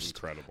burst. That's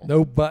incredible.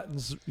 No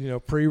buttons,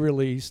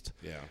 pre-released.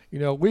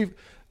 Yeah.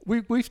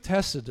 We've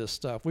tested this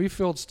stuff. We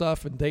filled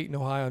stuff in Dayton,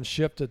 Ohio, and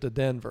shipped it to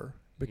Denver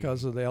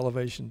because of the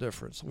elevation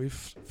difference. We've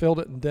filled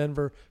it in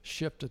Denver,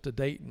 shipped it to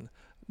Dayton.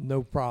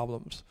 No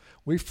problems.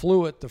 We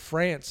flew it to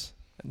France,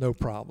 no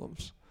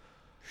problems.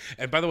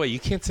 And by the way, you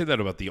can't say that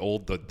about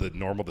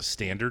the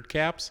standard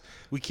caps.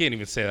 We can't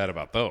even say that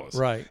about those.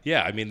 Right.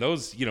 Yeah, I mean,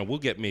 those, we'll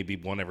get maybe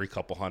one every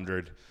couple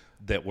hundred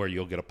where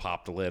you'll get a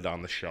popped lid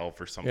on the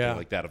shelf or something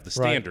like that of the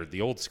standard,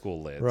 the old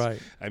school lids. Right.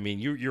 I mean,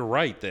 you're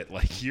right that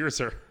yours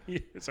are.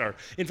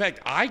 In fact,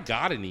 I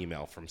got an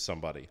email from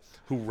somebody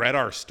who read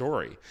our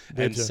story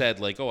and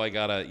said I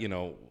got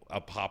a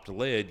popped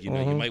lid. You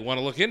might want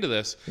to look into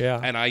this.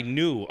 Yeah. And I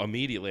knew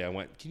immediately. I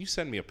went, can you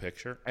send me a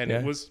picture? And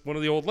it was one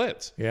of the old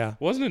lids. Yeah.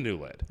 It wasn't a new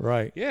lid.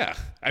 Right. Yeah.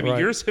 I mean,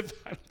 yours. I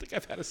don't think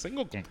I've had a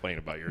single complaint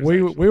about yours.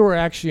 We were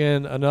actually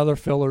in another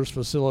filler's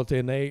facility,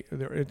 and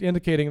they're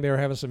indicating they were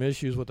having some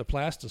issues with the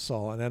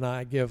plastisol, and then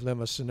I give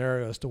them a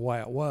scenario as to why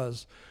it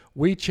was.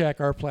 We check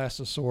our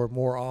plastisol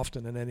more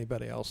often than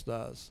anybody else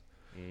does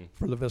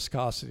for the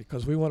viscosity,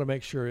 because we want to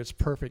make sure it's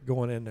perfect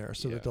going in there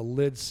so that the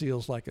lid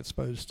seals like it's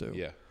supposed to.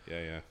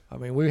 Yeah. I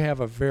mean, we have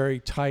a very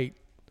tight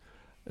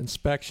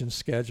inspection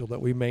schedule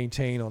that we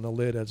maintain on the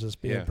lid as it's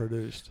being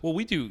produced. Well,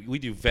 we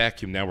do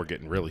vacuum. Now we're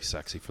getting really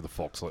sexy for the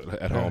folks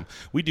at home.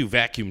 We do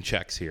vacuum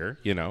checks here,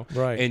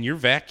 Right. And your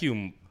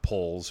vacuum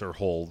holds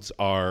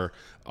are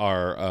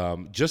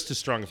just as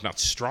strong, if not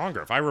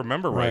stronger. If I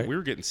remember right, we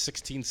were getting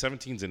 16s,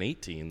 17s, and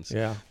 18s.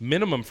 Yeah.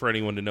 Minimum for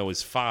anyone to know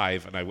is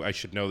 5, and I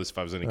should know this if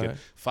I was any good.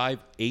 5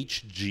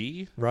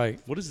 HG. Right.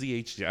 What is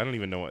the HG? I don't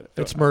even know what.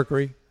 It's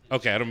mercury.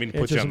 Okay, I don't mean to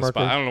put Inches you on the of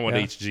spot. mercury. I don't know what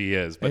Yeah. HG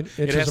is, but Inches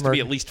it has of to be mercury.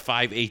 at least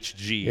 5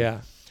 HG.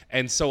 Yeah.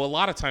 And so a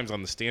lot of times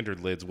on the standard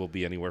lids will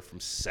be anywhere from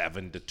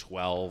 7 to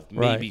 12,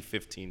 Right. maybe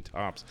 15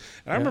 tops.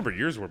 And I remember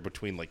yours were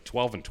between like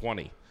 12 and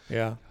 20.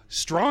 Yeah.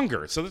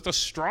 Stronger. So that's a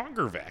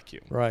stronger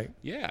vacuum. Right.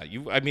 Yeah.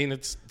 I mean,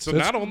 it's So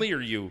not only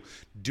are you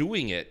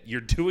doing it, you're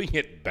doing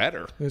it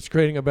better. It's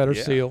creating a better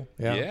Yeah. seal.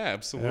 Yeah, Yeah.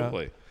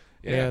 absolutely.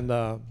 Yeah.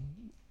 And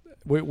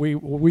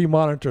we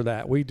monitor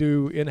that. We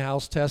do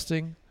in-house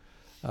testing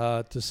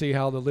to see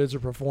how the lids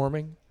are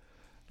performing.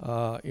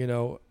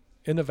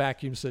 In the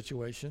vacuum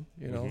situation,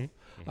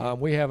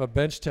 we have a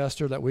bench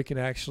tester that we can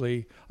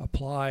actually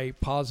apply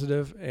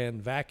positive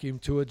and vacuum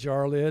to a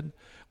jar lid.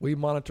 We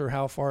monitor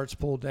how far it's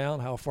pulled down,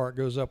 how far it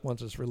goes up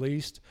once it's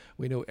released.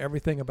 We know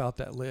everything about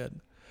that lid.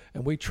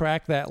 And we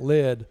track that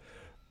lid.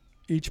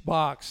 Each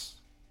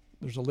box,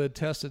 there's a lid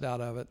tested out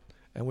of it,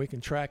 and we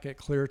can track it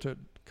clear to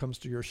comes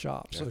to your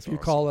shop. So That's if you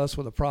awesome. call us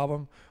with a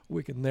problem,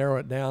 we can narrow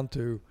it down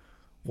to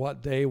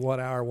what day, what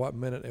hour, what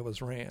minute it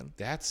was ran.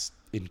 That's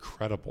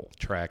incredible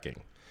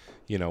tracking.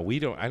 We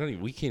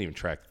can't even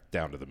track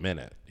down to the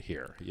minute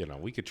here.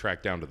 We could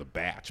track down to the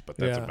batch, but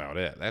that's Yeah. about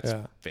it. That's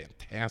Yeah.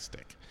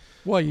 fantastic.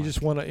 Well, you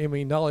just want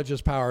to, knowledge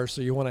is power,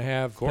 so you want to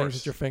have course.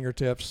 things at your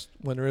fingertips.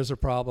 When there is a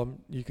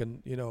problem, you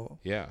can,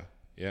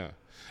 Yeah.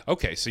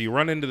 Okay, so you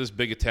run into this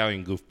big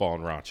Italian goofball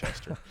in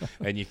Rochester,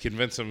 and you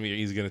convince him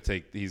he's going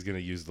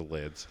to use the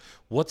lids.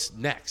 What's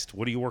next?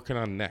 What are you working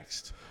on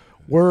next?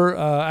 We're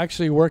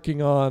actually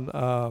working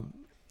on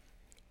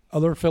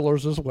other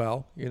fillers as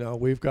well.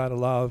 We've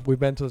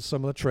been to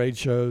some of the trade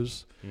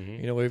shows.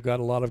 Mm-hmm. We've got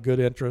a lot of good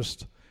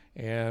interest,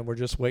 and we're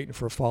just waiting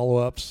for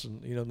follow-ups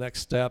and, next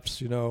steps,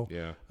 with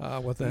them.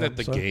 Isn't that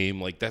the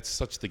game? Like, that's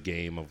such the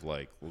game of,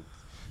 like, well,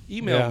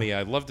 email me.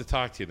 I'd love to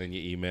talk to you. Then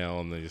you email,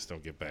 and they just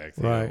don't get back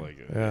to Right. you. Like,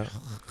 Yeah.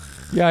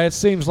 Yeah, it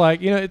seems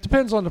like, it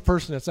depends on the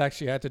person that's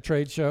actually at the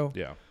trade show.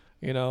 Yeah.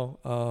 And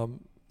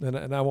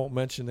I won't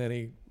mention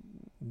any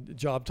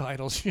job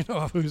titles,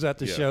 of who's at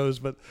the Yeah. shows,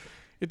 but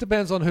it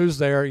depends on who's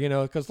there,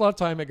 because a lot of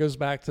time it goes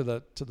back to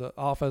the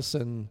office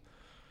and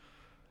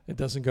it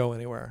doesn't go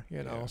anywhere,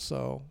 Yeah.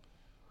 so.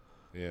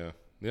 Yeah.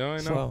 Yeah, I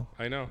know. So-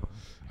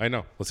 I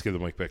know. Let's give the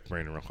mic back to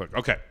Brandon real quick.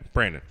 Okay,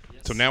 Brandon.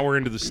 Yes. So now we're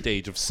into the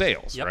stage of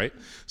sales, Yep. right?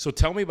 So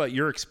tell me about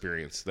your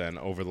experience then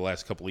over the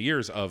last couple of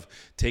years of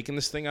taking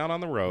this thing out on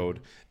the road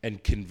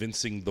and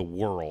convincing the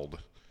world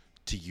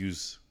to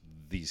use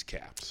these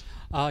caps.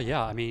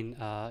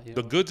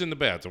 The goods and the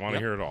bads. I want to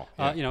hear it all.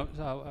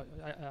 Yeah.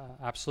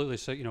 Absolutely.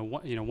 So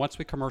once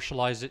we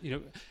commercialized it,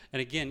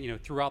 and again,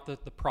 throughout the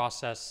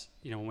process,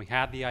 when we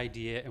had the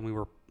idea and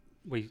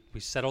we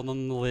settled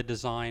on the lid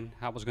design,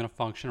 how it was going to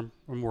function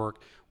and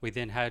work, we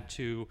then had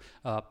to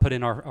put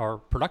in our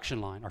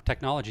production line, our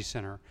technology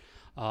center,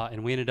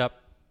 and we ended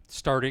up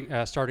starting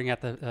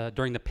at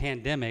during the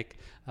pandemic,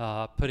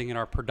 putting in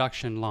our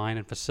production line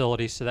and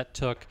facility. So that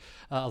took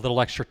a little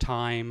extra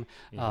time,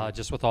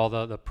 just with all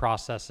the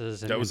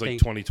processes. That was like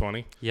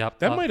 2020? Yep.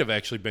 That might have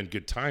actually been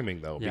good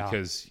timing, though, Yeah.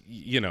 because,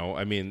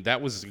 that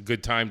was a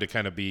good time to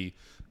kind of be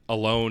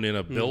alone in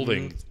a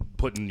building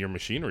putting your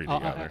machinery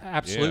together.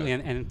 Absolutely. Yeah.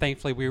 And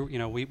thankfully,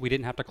 we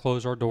didn't have to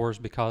close our doors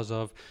because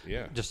of,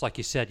 Yeah. just like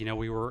you said,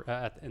 we were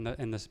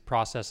in this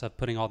process of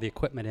putting all the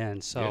equipment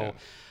in. So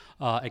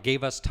it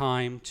gave us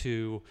time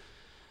to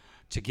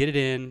get it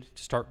in,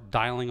 to start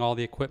dialing all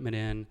the equipment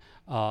in.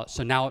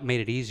 So now it made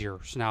it easier.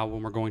 So now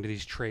when we're going to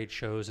these trade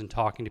shows and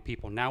talking to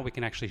people, now we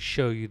can actually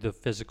show you the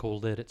physical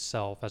lid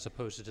itself as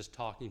opposed to just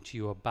talking to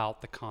you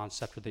about the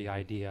concept or the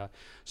idea.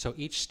 So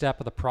each step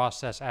of the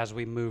process as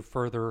we move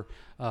further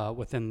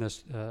within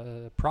this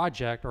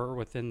project or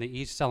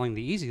within selling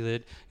the Easy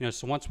Lid,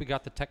 so once we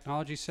got the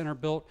technology center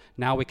built,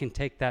 now we can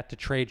take that to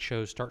trade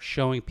shows, start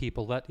showing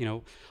people,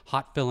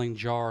 hot filling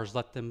jars,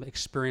 let them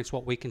experience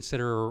what we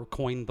consider or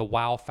coin the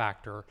wow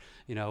factor,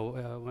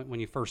 when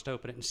you first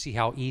open it and see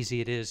how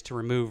easy it is to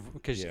remove,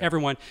 because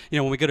everyone,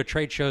 when we go to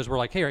trade shows, we're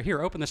like, hey,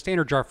 here, open the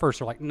standard jar first.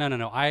 They're like, no,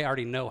 I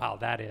already know how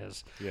that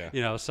is.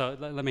 Yeah. So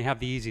let me have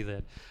the Easy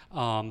Lid.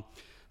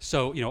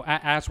 So,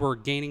 as we're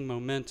gaining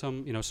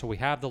momentum, so we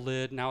have the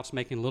lid. Now it's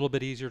making it a little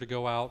bit easier to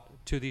go out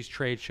to these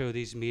trade show,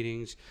 these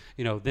meetings.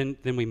 Then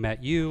we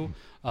met you,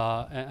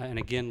 and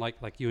again, like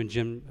you and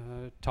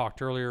Jim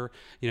talked earlier.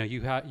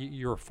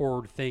 You're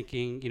forward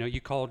thinking.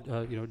 You called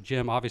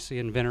Jim obviously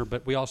inventor,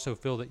 but we also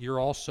feel that you're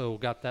also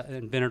got that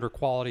inventor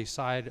quality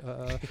side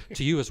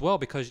to you as well,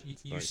 because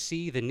you Right.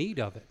 see the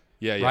need of it.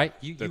 Yeah, yeah. Right?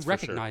 You That's for sure.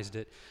 recognized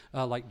it.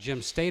 Like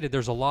Jim stated,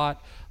 there's a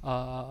lot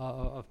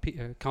of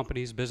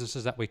companies,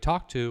 businesses that we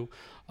talk to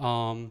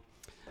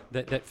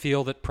that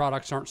feel that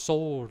products aren't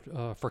sold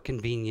for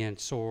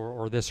convenience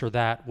or this or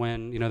that,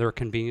 when, there are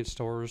convenience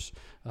stores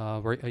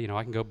where,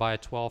 I can go buy a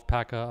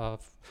 12-pack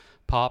of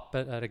pop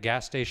at a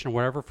gas station or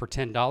wherever for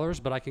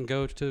 $10, but I can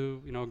go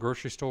to, a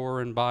grocery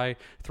store and buy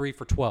 3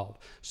 for $12.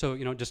 So,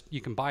 just you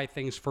can buy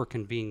things for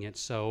convenience.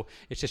 So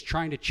it's just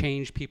trying to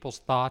change people's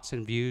thoughts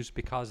and views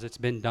because it's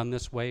been done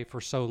this way for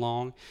so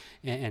long.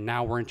 And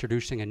now we're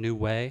introducing a new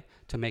way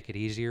to make it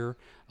easier.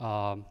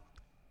 And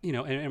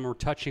we're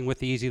touching with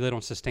the Easy Lid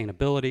on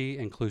sustainability,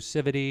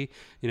 inclusivity,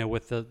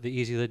 with the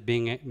Easy Lid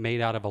being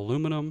made out of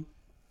aluminum.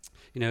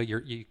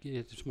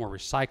 It's more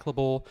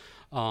recyclable.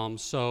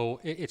 So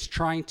it's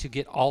trying to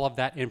get all of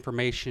that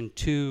information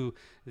to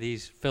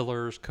these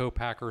fillers,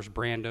 co-packers,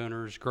 brand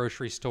owners,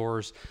 grocery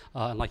stores.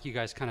 And like you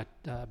guys kind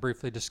of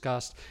briefly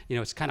discussed,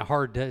 it's kind of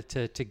hard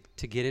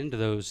to get into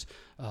those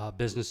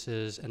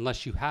businesses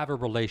unless you have a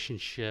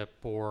relationship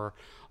or,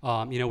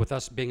 with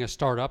us being a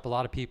startup, a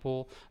lot of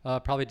people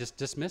probably just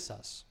dismiss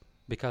us.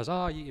 Because,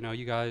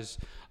 you guys,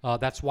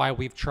 that's why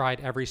we've tried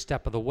every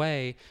step of the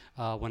way.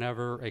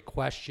 Whenever a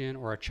question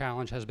or a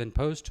challenge has been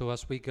posed to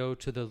us, we go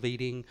to the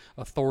leading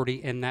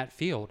authority in that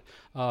field.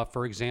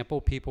 For example,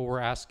 people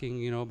were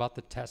asking, about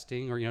the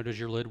testing or, does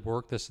your lid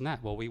work, this and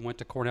that. Well, we went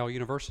to Cornell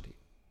University,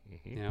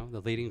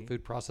 the leading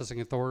food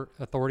processing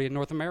authority in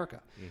North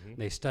America.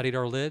 They studied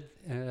our lid,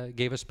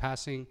 gave us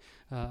pass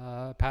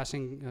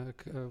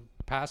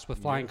with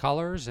flying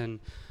colors, and,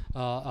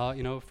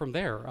 from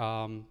there.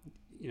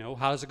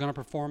 How is it going to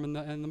perform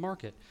in the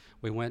market?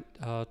 We went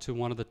to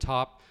one of the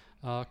top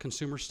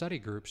consumer study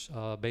groups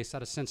based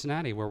out of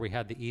Cincinnati, where we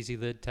had the Easy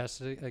Lid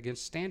tested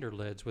against standard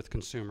lids with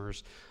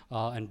consumers,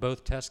 and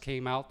both tests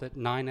came out that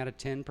 9 out of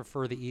 10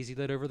 prefer the Easy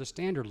Lid over the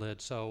standard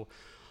lid. So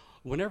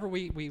whenever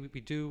we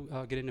do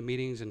get into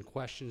meetings and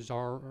questions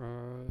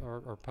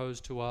are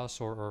posed to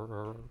us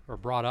or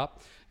brought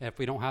up, if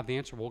we don't have the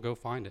answer, we'll go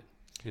find it.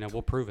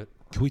 We'll prove it.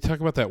 Can we talk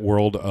about that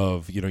world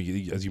of,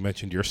 as you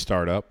mentioned, your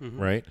startup,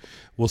 right?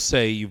 We'll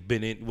say you've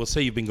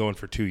been going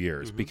for 2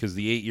 years because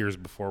the 8 years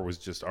before was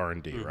just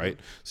R&D, right?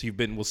 So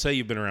we'll say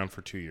you've been around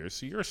for 2 years.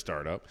 So you're a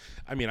startup.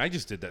 I mean, I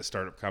just did that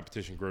startup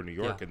competition, Grow New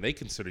York, and they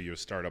consider you a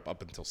startup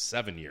up until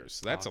 7 years.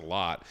 So that's a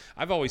lot.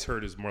 I've always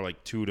heard is more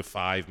like 2 to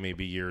 5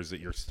 maybe years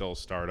that you're still a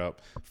startup.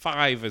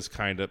 5 is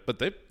kind of, but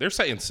they're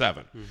saying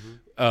 7.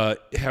 Are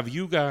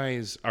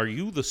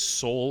you the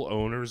sole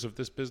owners of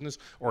this business,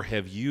 or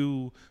have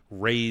you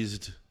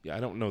raised, I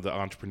don't know the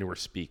entrepreneur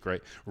speak,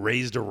 right?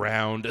 Raised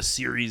around a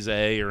Series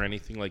A or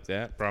anything like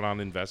that? Brought on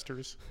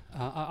investors?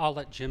 I'll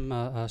let Jim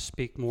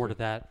speak more to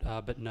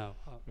that, but no.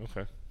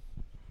 Okay.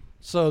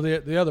 So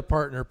the other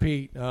partner,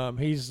 Pete,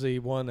 he's the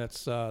one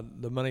that's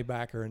the money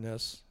backer in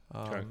this.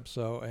 Okay.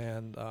 So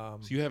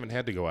you haven't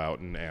had to go out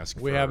and ask.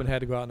 We haven't had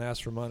to go out and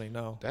ask for money.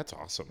 No. That's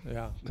awesome.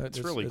 Yeah, that's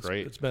really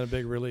great. It's been a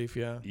big relief.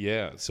 Yeah.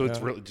 Yeah. So it's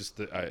really just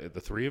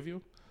the three of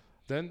you,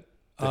 then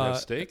that have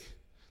stake.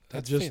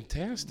 That's just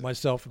fantastic.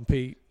 Myself and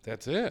Pete.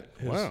 That's it.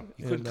 Wow.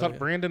 You couldn't cut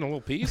Brandon a little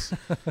piece?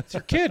 It's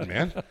your kid,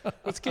 man.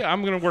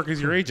 I'm going to work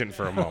as your agent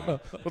for a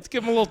moment. Let's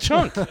give him a little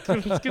chunk.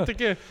 Let's get the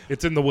kid.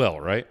 It's in the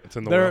will, right? It's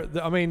in the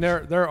will. I mean,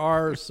 there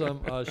are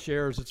some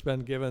shares that's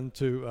been given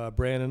to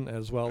Brandon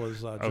as well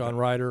as John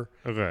Ryder.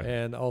 Okay.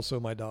 And also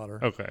my daughter.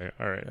 Okay.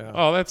 All right. Yeah.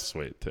 Oh, that's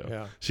sweet, too.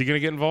 Yeah. She going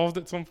to get involved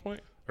at some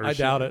point? I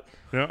doubt it.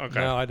 No? Okay.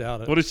 No, I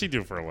doubt it. What does she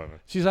do for a living?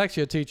 She's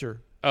actually a teacher.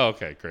 Oh,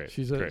 okay. Great.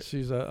 She's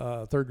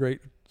a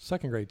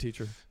second grade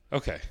teacher.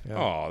 Okay. Yeah.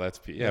 Oh, that's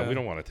we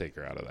don't want to take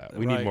her out of that.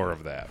 We need more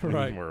of that. We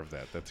need more of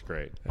that. That's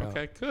great. Yeah.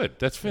 Okay, good.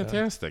 That's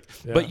fantastic.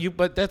 Yeah.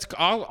 But that's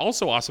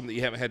also awesome that you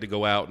haven't had to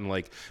go out and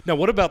now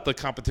what about the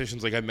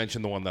competitions like I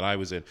mentioned the one that I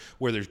was in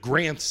where there's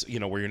grants,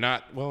 where you're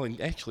not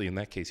actually in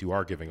that case you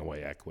are giving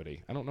away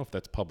equity. I don't know if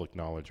that's public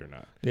knowledge or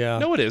not. Yeah.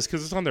 No, it is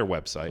because it's on their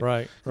website.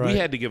 Right. We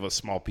had to give a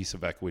small piece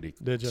of equity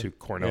to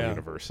Cornell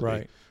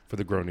University for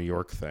the Grow New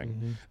York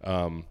thing.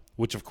 Mm-hmm.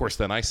 Which, of course,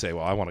 then I say,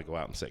 well, I want to go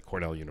out and say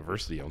Cornell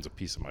University owns a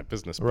piece of my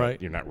business,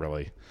 but you're not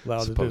really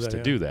supposed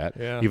to do that.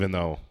 Yeah. Even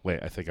though,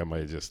 I think I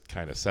might have just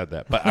kind of said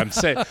that. But I'm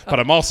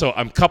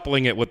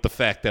coupling it with the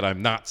fact that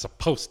I'm not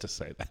supposed to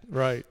say that.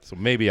 Right. So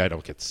maybe I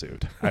don't get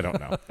sued. I don't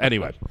know.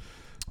 Anyway.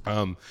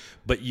 But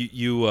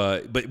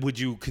but would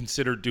you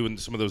consider doing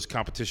some of those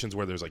competitions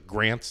where there's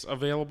grants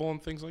available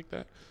and things like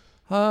that?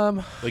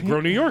 Like Grow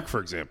New York, for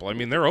example. I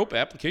mean, their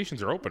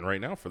applications are open right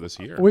now for this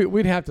year.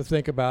 We'd have to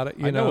think about it.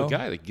 I know a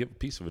guy that could give a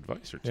piece of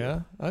advice or two.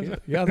 Yeah,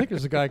 I think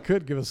there's a guy who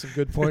could give us some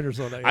good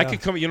pointers on that. Yeah. I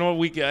could come.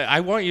 I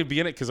want you to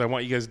be in it because I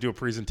want you guys to do a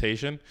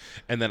presentation,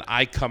 and then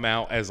I come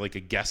out as a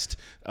guest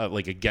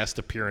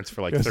appearance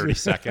for 30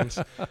 seconds,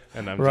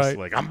 and I'm just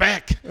I'm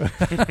back.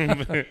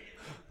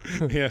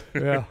 Yeah.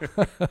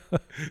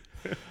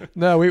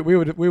 No, we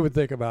would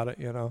think about it,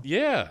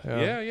 Yeah.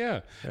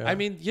 I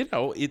mean,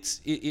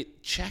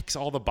 it checks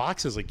all the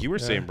boxes, like you were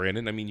saying,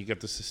 Brandon. I mean, you got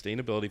the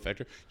sustainability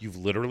factor. You've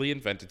literally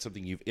invented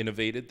something. You've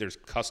innovated. There's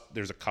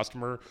a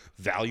customer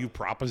value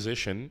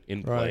proposition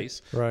in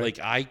place. Right.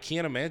 I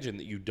can't imagine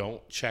that you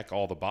don't check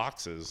all the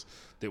boxes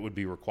that would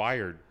be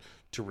required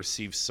to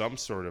receive some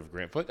sort of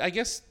grant. But I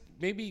guess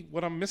maybe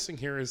what I'm missing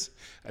here is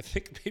I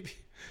think maybe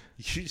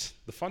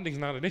the funding's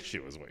not an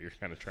issue, is what you're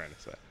kind of trying to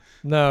say.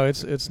 No,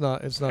 it's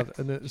not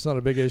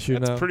a big issue.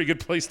 That's a pretty good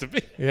place to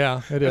be.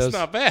 Yeah, it is. That's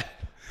not bad.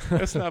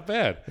 That's not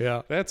bad.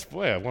 Yeah. That's,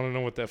 boy, I want to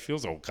know what that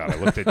feels. Oh, God, I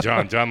looked at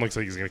John. John looks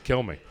like he's going to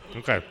kill me.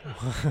 Okay.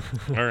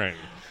 All right.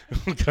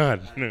 Oh,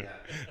 God. No,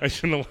 I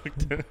shouldn't have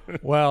looked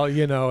at Well,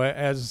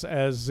 as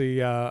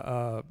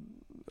there'll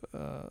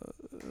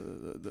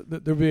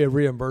be a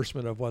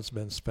reimbursement of what's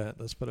been spent.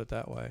 Let's put it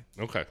that way.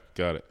 Okay,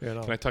 got it. You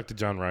know. Can I talk to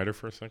John Ryder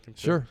for a second?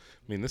 too? Sure.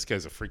 I mean, this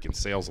guy's a freaking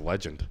sales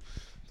legend.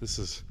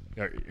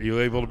 Are you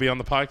able to be on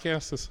the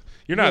podcast?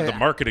 You're not the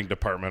marketing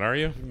department, are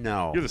you?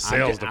 No. You're the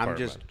sales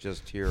department. I'm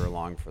just here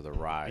along for the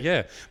ride.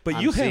 Yeah, but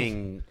I'm you have...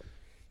 seeing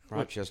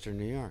Rochester,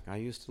 New York. I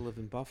used to live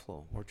in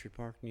Buffalo, Orchard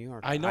Park, New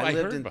York. I know, I I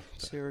lived heard in about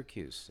that.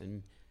 Syracuse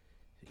and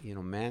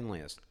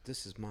Manlius.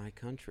 This is my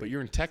country. But you're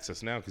in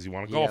Texas now because you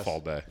want to golf all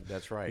day.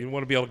 That's right. You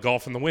want to be able to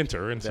golf in the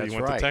winter, and so That's you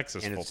went right. to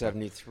Texas. And it's full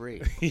time.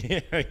 73. Yeah,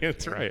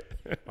 that's right.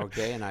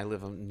 Okay, and I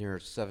live near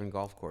 7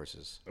 golf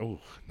courses. Oh,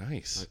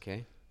 nice.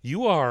 Okay.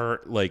 You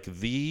are like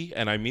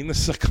and I mean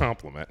this is a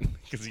compliment,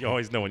 because you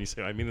always know when you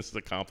say, I mean this is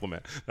a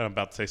compliment, that I'm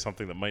about to say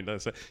something that might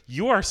not say.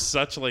 You are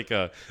such like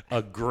a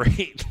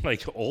great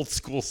like old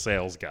school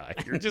sales guy.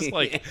 You're just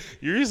like,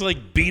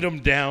 beat them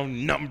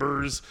down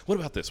numbers. What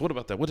about this? What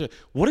about that?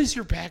 What is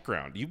your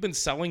background? You've been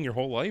selling your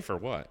whole life or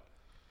what?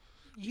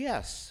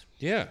 Yes.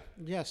 Yeah.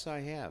 Yes, I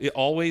have.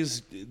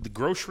 Always the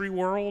grocery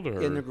world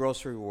or? In the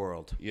grocery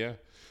world. Yeah.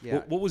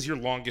 Yeah. What was your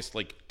longest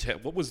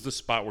what was the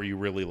spot where you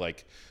really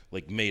like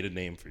made a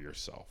name for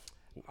yourself?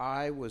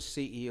 I was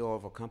CEO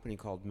of a company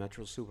called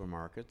Metro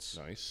Supermarkets.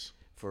 Nice.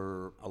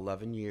 For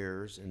 11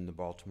 years in the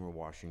Baltimore,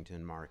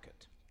 Washington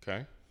market.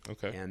 Okay.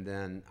 And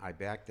then I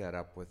backed that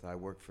up with, I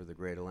worked for the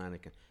Great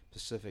Atlantic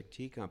Pacific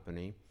Tea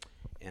Company,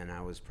 and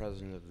I was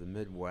president of the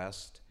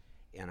Midwest,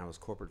 and I was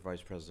corporate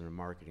vice president of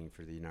marketing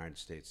for the United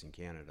States and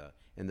Canada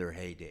in their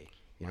heyday,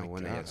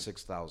 when they had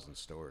 6,000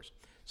 stores.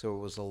 So it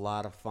was a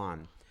lot of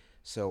fun.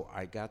 So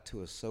I got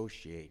to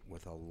associate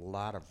with a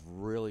lot of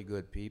really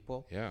good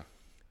people. Yeah.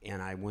 And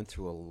I went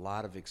through a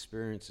lot of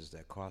experiences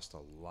that cost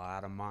a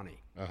lot of money.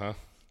 Uh-huh.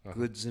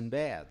 Goods and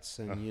bads,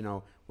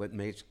 and what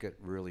makes it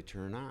really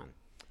turn on.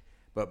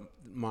 But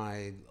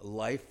my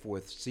life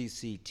with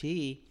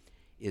CCT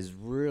is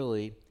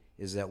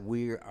that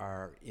we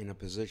are in a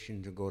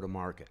position to go to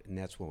market, and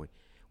that's when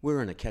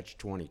we're in a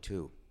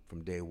catch-22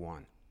 from day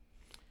one.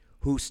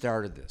 Who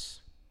started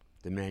this?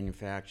 The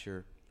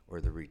manufacturer or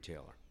the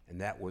retailer? And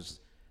that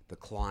was the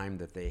climb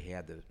that they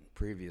had the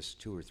previous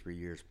 2 or 3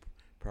 years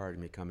prior to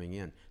me coming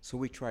in. So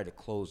we tried to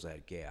close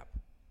that gap.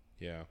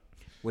 Yeah.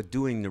 With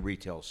doing the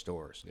retail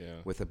stores,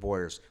 with the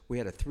Boyers. We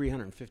had a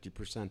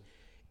 350%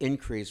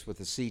 increase with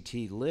the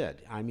CT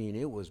lid. I mean,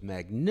 it was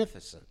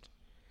magnificent.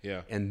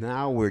 Yeah. And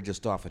now we're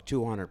just off a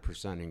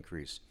 200%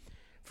 increase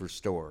for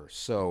stores.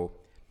 So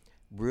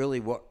really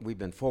what we've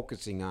been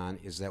focusing on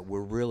is that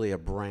we're really a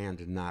brand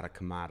and not a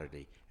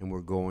commodity, and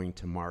we're going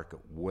to market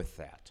with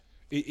that.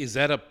 Is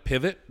that a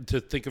pivot to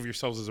think of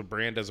yourselves as a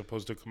brand as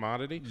opposed to a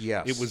commodity?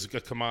 Yes. It was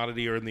a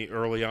commodity or in the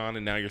early on,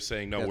 and now you're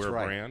saying, no, That's we're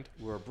right. a brand?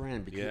 We're a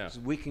brand because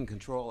we can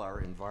control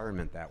our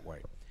environment that way.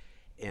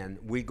 And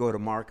we go to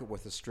market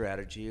with a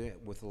strategy,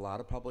 with a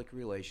lot of public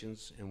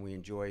relations, and we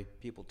enjoy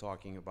people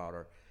talking about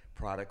our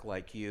product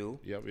like you.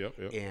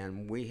 Yep.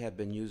 And we have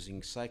been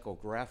using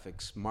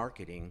psychographics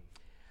marketing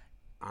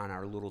on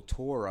our little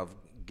tour of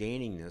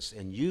gaining this.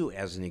 And you,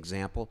 as an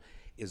example,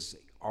 is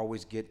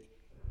always get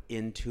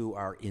into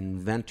our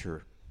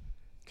inventor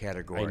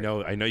category.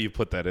 I know you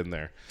put that in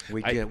there.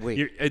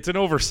 It's an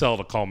oversell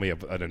to call me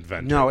an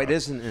inventor. No, it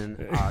isn't an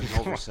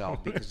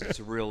oversell because it's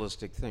a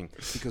realistic thing.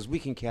 Because we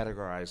can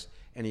categorize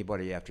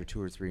anybody after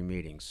 2 or 3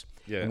 meetings.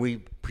 Yeah. And we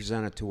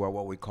present it to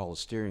what we call a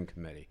steering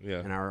committee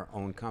in our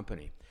own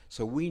company.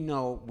 So we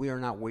know we are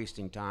not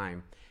wasting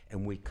time,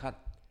 and we cut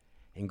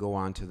and go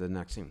on to the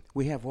next thing.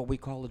 We have what we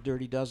call a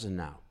dirty dozen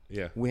now.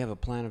 Yeah. We have a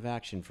plan of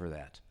action for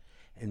that.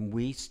 And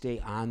we stay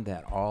on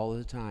that all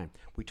the time.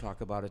 We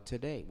talk about it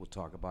today. We'll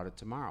talk about it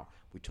tomorrow.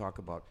 We talk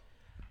about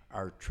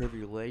our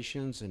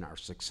tribulations and our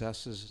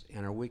successes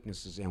and our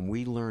weaknesses, and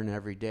we learn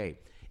every day.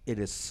 It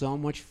is so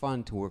much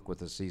fun to work with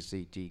the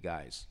CCT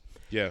guys.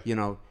 Yeah.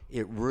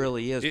 It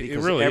really is,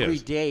 because really every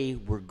is. day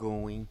we're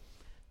going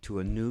to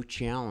a new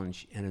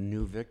challenge and a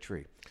new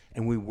victory.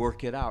 And we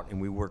work it out,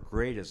 and we work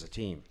great as a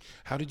team.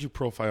 How did you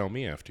profile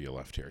me after you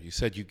left here? You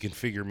said you can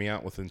figure me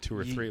out within 2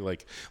 or 3.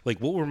 Like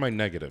what were my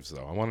negatives,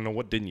 though? I want to know,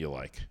 what didn't you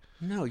like?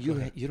 No, you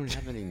don't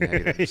have any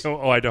negatives.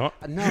 Oh, I don't?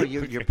 No,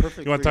 you're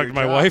perfect. You want for to talk your to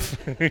my job. wife?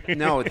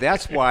 No,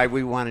 that's why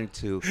we wanted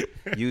to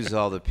use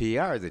all the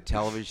PR, the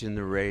television,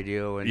 the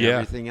radio, and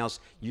everything else.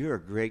 You're a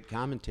great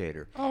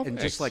commentator. Oh, and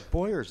thanks. just like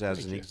Boyers,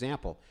 as an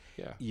example.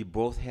 Yeah. You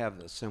both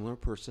have similar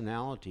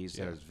personalities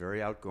that is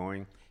very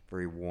outgoing,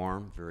 very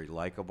warm, very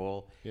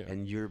likable,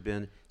 and you're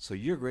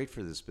great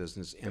for this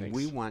business, and Thanks.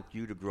 we want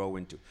you to grow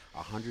into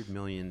 $100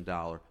 million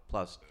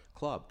plus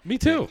club. Me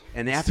too.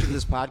 And after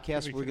this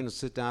podcast, we're going to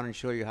sit down and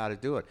show you how to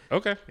do it.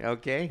 Okay.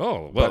 Okay.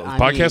 Oh, well, But,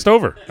 podcast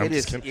over. I'm It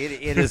just is.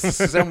 kidding. It is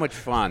so much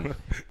fun.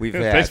 We've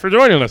had. Thanks for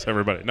joining us,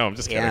 everybody. No, I'm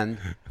just kidding. And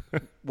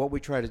what we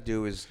try to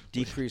do is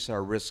decrease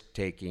our risk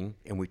taking,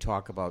 and we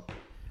talk about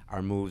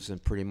our moves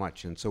and pretty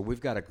much. And so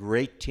we've got a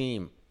great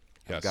team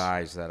Yes.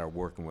 guys that are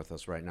working with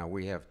us right now.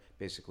 We have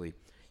basically,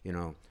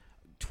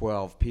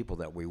 12 people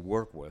that we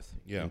work with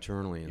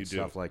internally and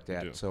stuff like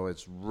that. So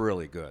it's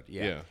really good.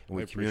 Yeah. And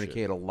we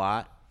communicate a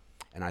lot,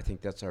 and I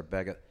think that's our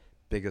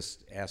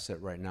biggest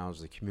asset right now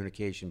is the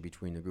communication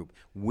between the group.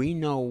 We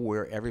know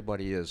where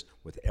everybody is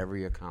with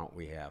every account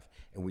we have,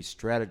 and we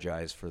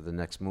strategize for the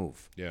next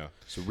move. Yeah.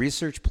 So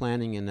research,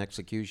 planning, and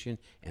execution.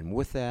 And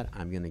with that,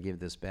 I'm going to give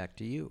this back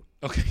to you.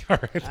 Okay, all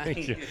right,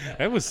 thank you.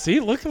 That was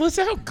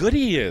listen how good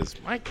he is.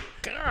 My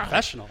God,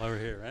 Professional over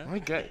here, right? my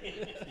God,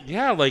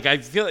 yeah. Like I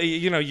feel,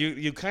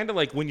 you kind of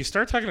like when you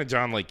start talking to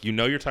John, like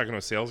you're talking to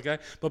a sales guy,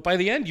 but by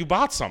the end you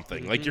bought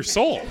something, like you're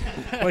sold,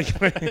 like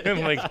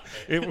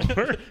it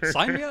worked.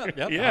 Sign me up.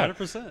 Yep, Yeah,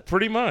 100%.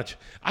 pretty much.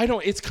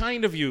 It's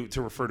kind of you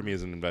to refer to me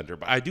as an inventor,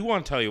 but I do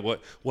want to tell you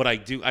what I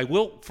do. I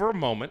will for a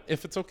moment,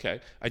 if it's okay.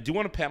 I do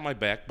want to pat my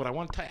back, but I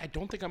want to tell you, I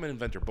don't think I'm an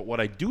inventor. But what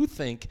I do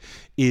think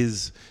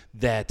is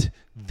that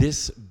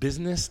this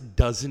business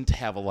doesn't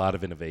have a lot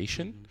of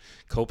innovation.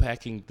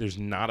 Co-packing, there's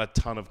not a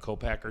ton of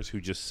co-packers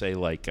who just say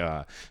like,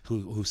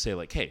 who say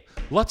like, hey,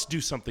 let's do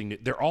something new.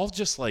 They're all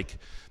just like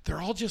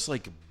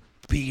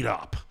beat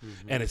up,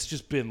 and it's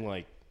just been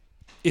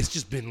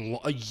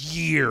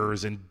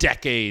years and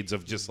decades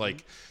of just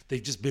like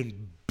they've just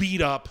been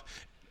beat up.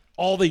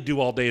 All they do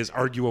all day is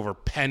argue over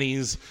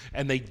pennies,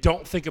 and they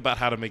don't think about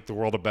how to make the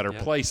world a better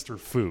place through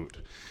food.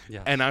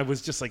 Yeah. And I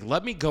was just like,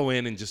 let me go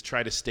in and just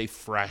try to stay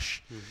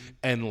fresh,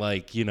 and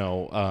like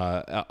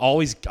I'll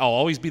always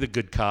be the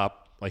good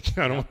cop. Like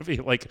I don't want to be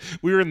like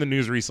we were in the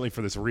news recently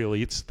for this Real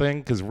Eats thing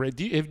because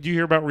do you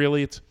hear about Real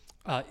Eats?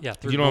 Yeah,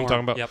 through You know Norm. what I'm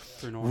talking about? Yep,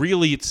 through Norm.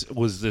 Real Eats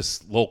was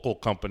this local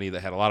company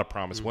that had a lot of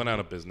promise, went out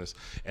of business,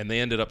 and they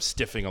ended up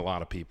stiffing a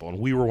lot of people. And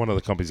we were one of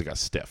the companies that got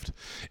stiffed.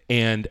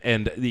 And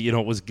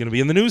it was going to be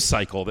in the news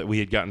cycle that we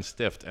had gotten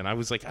stiffed. And I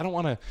was like, I don't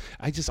want to.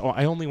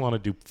 I only want to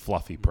do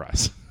fluffy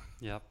press.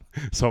 Yep.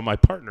 So my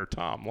partner,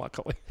 Tom,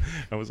 luckily,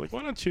 I was like,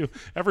 why don't you,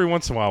 every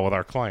once in a while with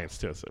our clients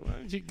too, I said, why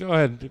don't you go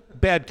ahead,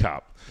 bad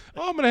cop.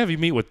 Oh, I'm going to have you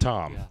meet with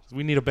Tom. Yeah.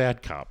 We need a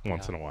bad cop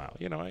once in a while.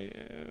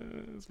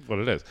 It's what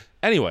it is.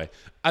 Anyway,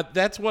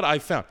 that's what I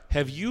found.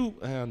 Have you,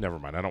 never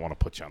mind, I don't want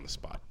to put you on the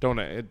spot.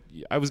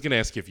 I was going to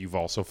ask you if you've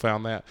also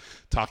found that,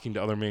 talking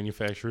to other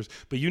manufacturers,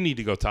 but you need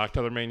to go talk to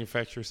other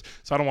manufacturers,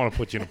 so I don't want to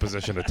put you in a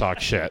position to talk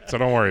shit, so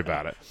don't worry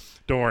about it.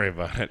 Don't worry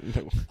about it.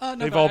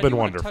 They've all been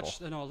wonderful. Touch,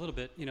 a little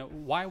bit.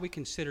 Why we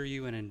consider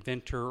you an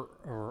inventor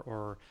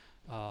or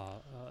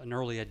an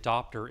early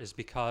adopter is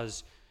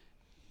because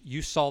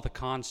you saw the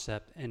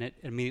concept and it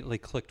immediately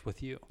clicked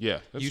with you. Yeah,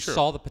 that's you true.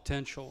 saw the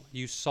potential.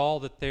 You saw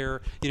that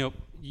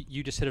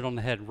you just hit it on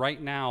the head.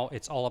 Right now,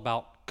 it's all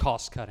about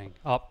cost cutting.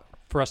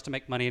 For us to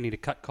make money, I need to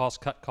cut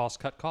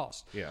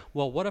costs. Yeah.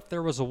 Well, what if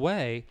there was a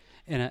way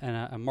in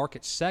a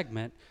market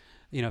segment?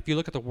 If you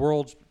look at the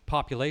world's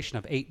population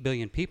of 8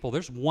 billion people,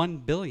 there's 1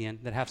 billion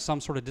that have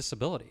some sort of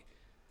disability.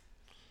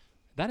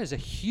 That is a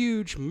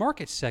huge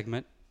market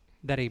segment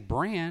that a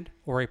brand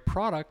or a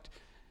product,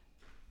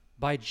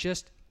 by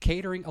just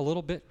catering a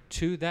little bit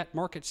to that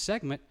market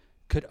segment,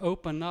 could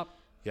open up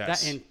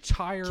that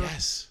entire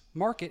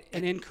market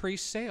and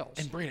increase sales.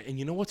 And Brandon, and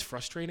you know what's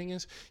frustrating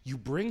is you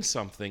bring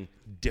something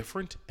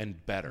different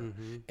and better,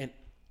 and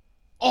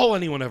all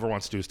anyone ever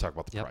wants to do is talk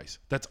about the price.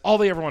 That's all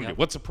they ever want to do.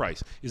 What's the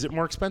price? Is it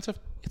more expensive?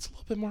 It's a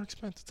little bit more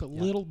expensive. It's a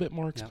little bit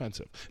more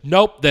expensive.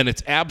 Nope, then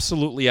it's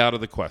absolutely out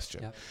of the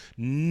question.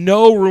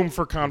 No room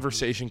for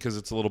conversation because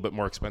it's a little bit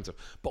more expensive.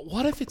 But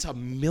what if it's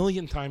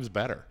 1,000,000 times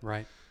better?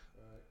 Right.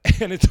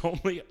 And it's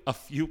only a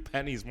few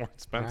pennies more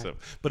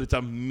expensive, but it's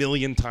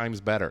 1,000,000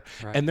 times better.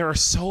 Right. And there are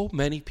so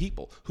many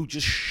people who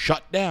just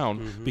shut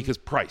down because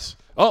price.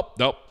 Oh,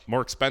 nope,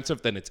 more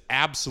expensive, then it's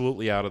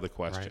absolutely out of the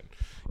question. Right.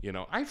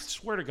 I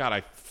swear to God,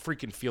 I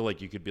freaking feel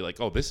like you could be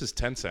like, oh, this is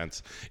 10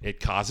 cents. It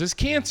causes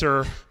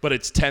cancer, but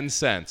it's 10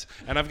 cents.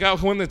 And I've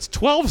got one that's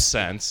 12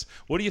 cents.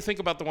 What do you think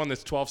about the one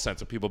that's 12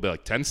 cents? And people be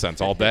like, 10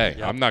 cents all day.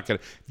 I'm not going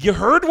to. You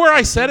heard where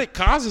I said it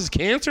causes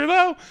cancer,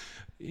 though?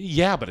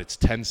 Yeah, but it's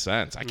 10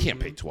 cents. I can't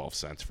pay 12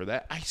 cents for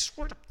that. I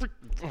swear to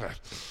freaking.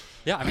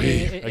 Yeah, I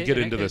mean, I get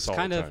into this all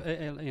the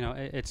time.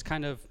 It's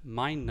kind of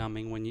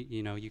mind-numbing when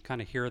you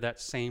kind of hear that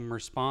same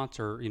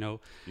response, or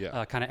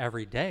kind of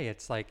every day.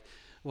 It's like,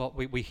 well,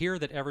 we hear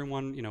that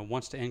everyone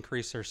wants to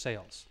increase their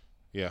sales.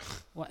 Yeah.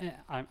 Well,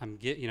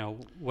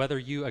 whether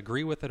you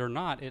agree with it or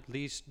not, at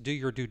least do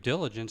your due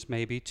diligence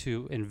maybe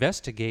to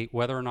investigate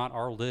whether or not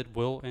our lid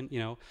will, and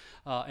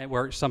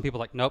where some people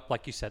are like, nope,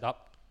 like you said,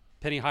 up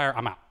penny higher,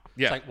 I'm out.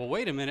 Yeah. It's like, well,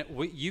 wait a minute,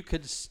 you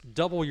could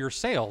double your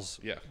sales.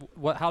 Yeah.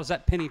 How's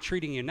that penny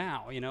treating you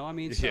now?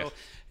 So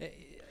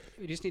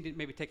you just need to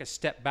maybe take a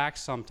step back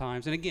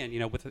sometimes. And again,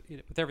 with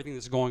everything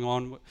that's going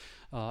on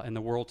in the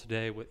world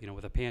today, with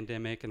the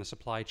pandemic and the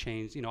supply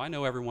chains, I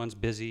know everyone's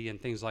busy and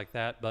things like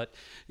that, but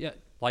yeah,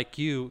 like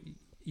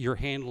you're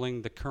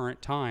handling the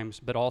current times,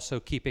 but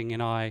also keeping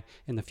an eye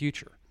in the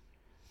future.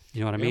 You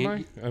know what I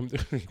mean? Am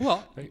I?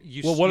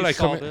 Well, what did I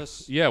saw come in?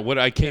 this. Yeah, what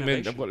I came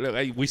in.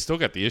 innovation. We still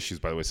got the issues,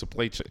 by the way.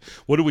 Supply chain.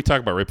 What did we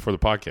talk about right before the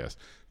podcast?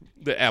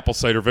 The apple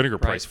cider vinegar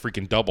price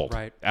freaking doubled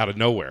out of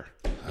nowhere.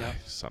 Yeah.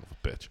 Son of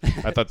a bitch.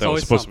 I thought that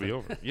was supposed to be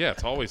over. Yeah,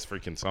 it's always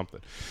freaking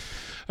something.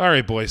 All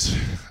right, boys.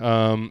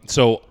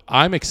 So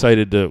I'm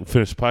excited to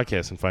finish the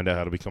podcast and find out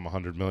how to become a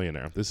 100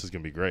 millionaire. This is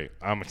going to be great.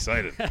 I'm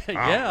excited.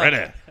 I'm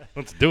ready.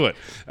 Let's do it.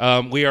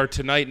 We are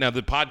tonight. Now,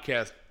 the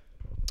podcast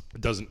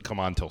doesn't come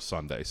on till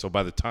Sunday. So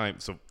by the time,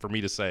 for me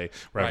to say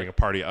we're having a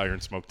party at Iron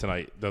Smoke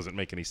tonight doesn't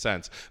make any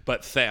sense.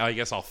 But I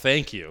guess I'll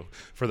thank you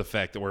for the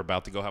fact that we're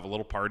about to go have a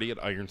little party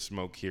at Iron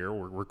Smoke here.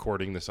 We're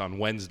recording this on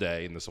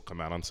Wednesday, and this will come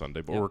out on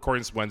Sunday. But we're recording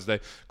this Wednesday,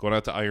 going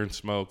out to Iron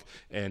Smoke,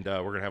 and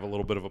we're going to have a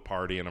little bit of a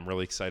party, and I'm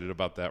really excited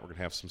about that. We're going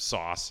to have some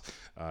sauce.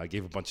 I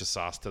gave a bunch of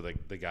sauce to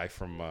the guy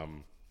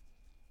from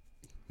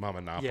Mama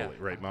Napoli,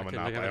 right? Mama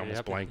Napoli. I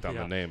almost blanked on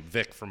the name.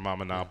 Vic from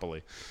Mama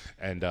Napoli.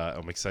 And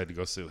I'm excited to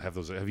go have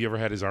those. Have you ever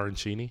had his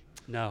arancini?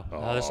 No,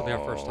 this will be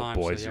our first time.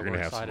 Boys, so you're going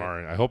to have some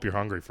arancini. I hope you're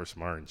hungry for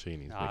some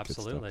arancini.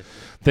 Absolutely.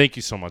 Thank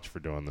you so much for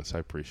doing this. I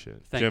appreciate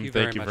it. Thank Jim, you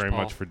thank you very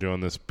Paul. much for doing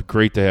this.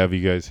 Great to have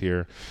you guys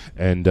here.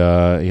 And,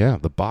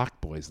 the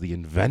Bach boys, the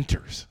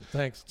inventors.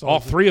 Thanks. All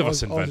three of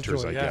us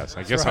inventors, I guess.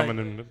 I guess I'm an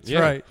inventor. That's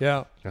right,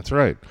 yeah. That's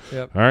right.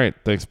 Yep. All right.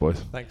 Thanks, boys.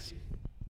 Thanks.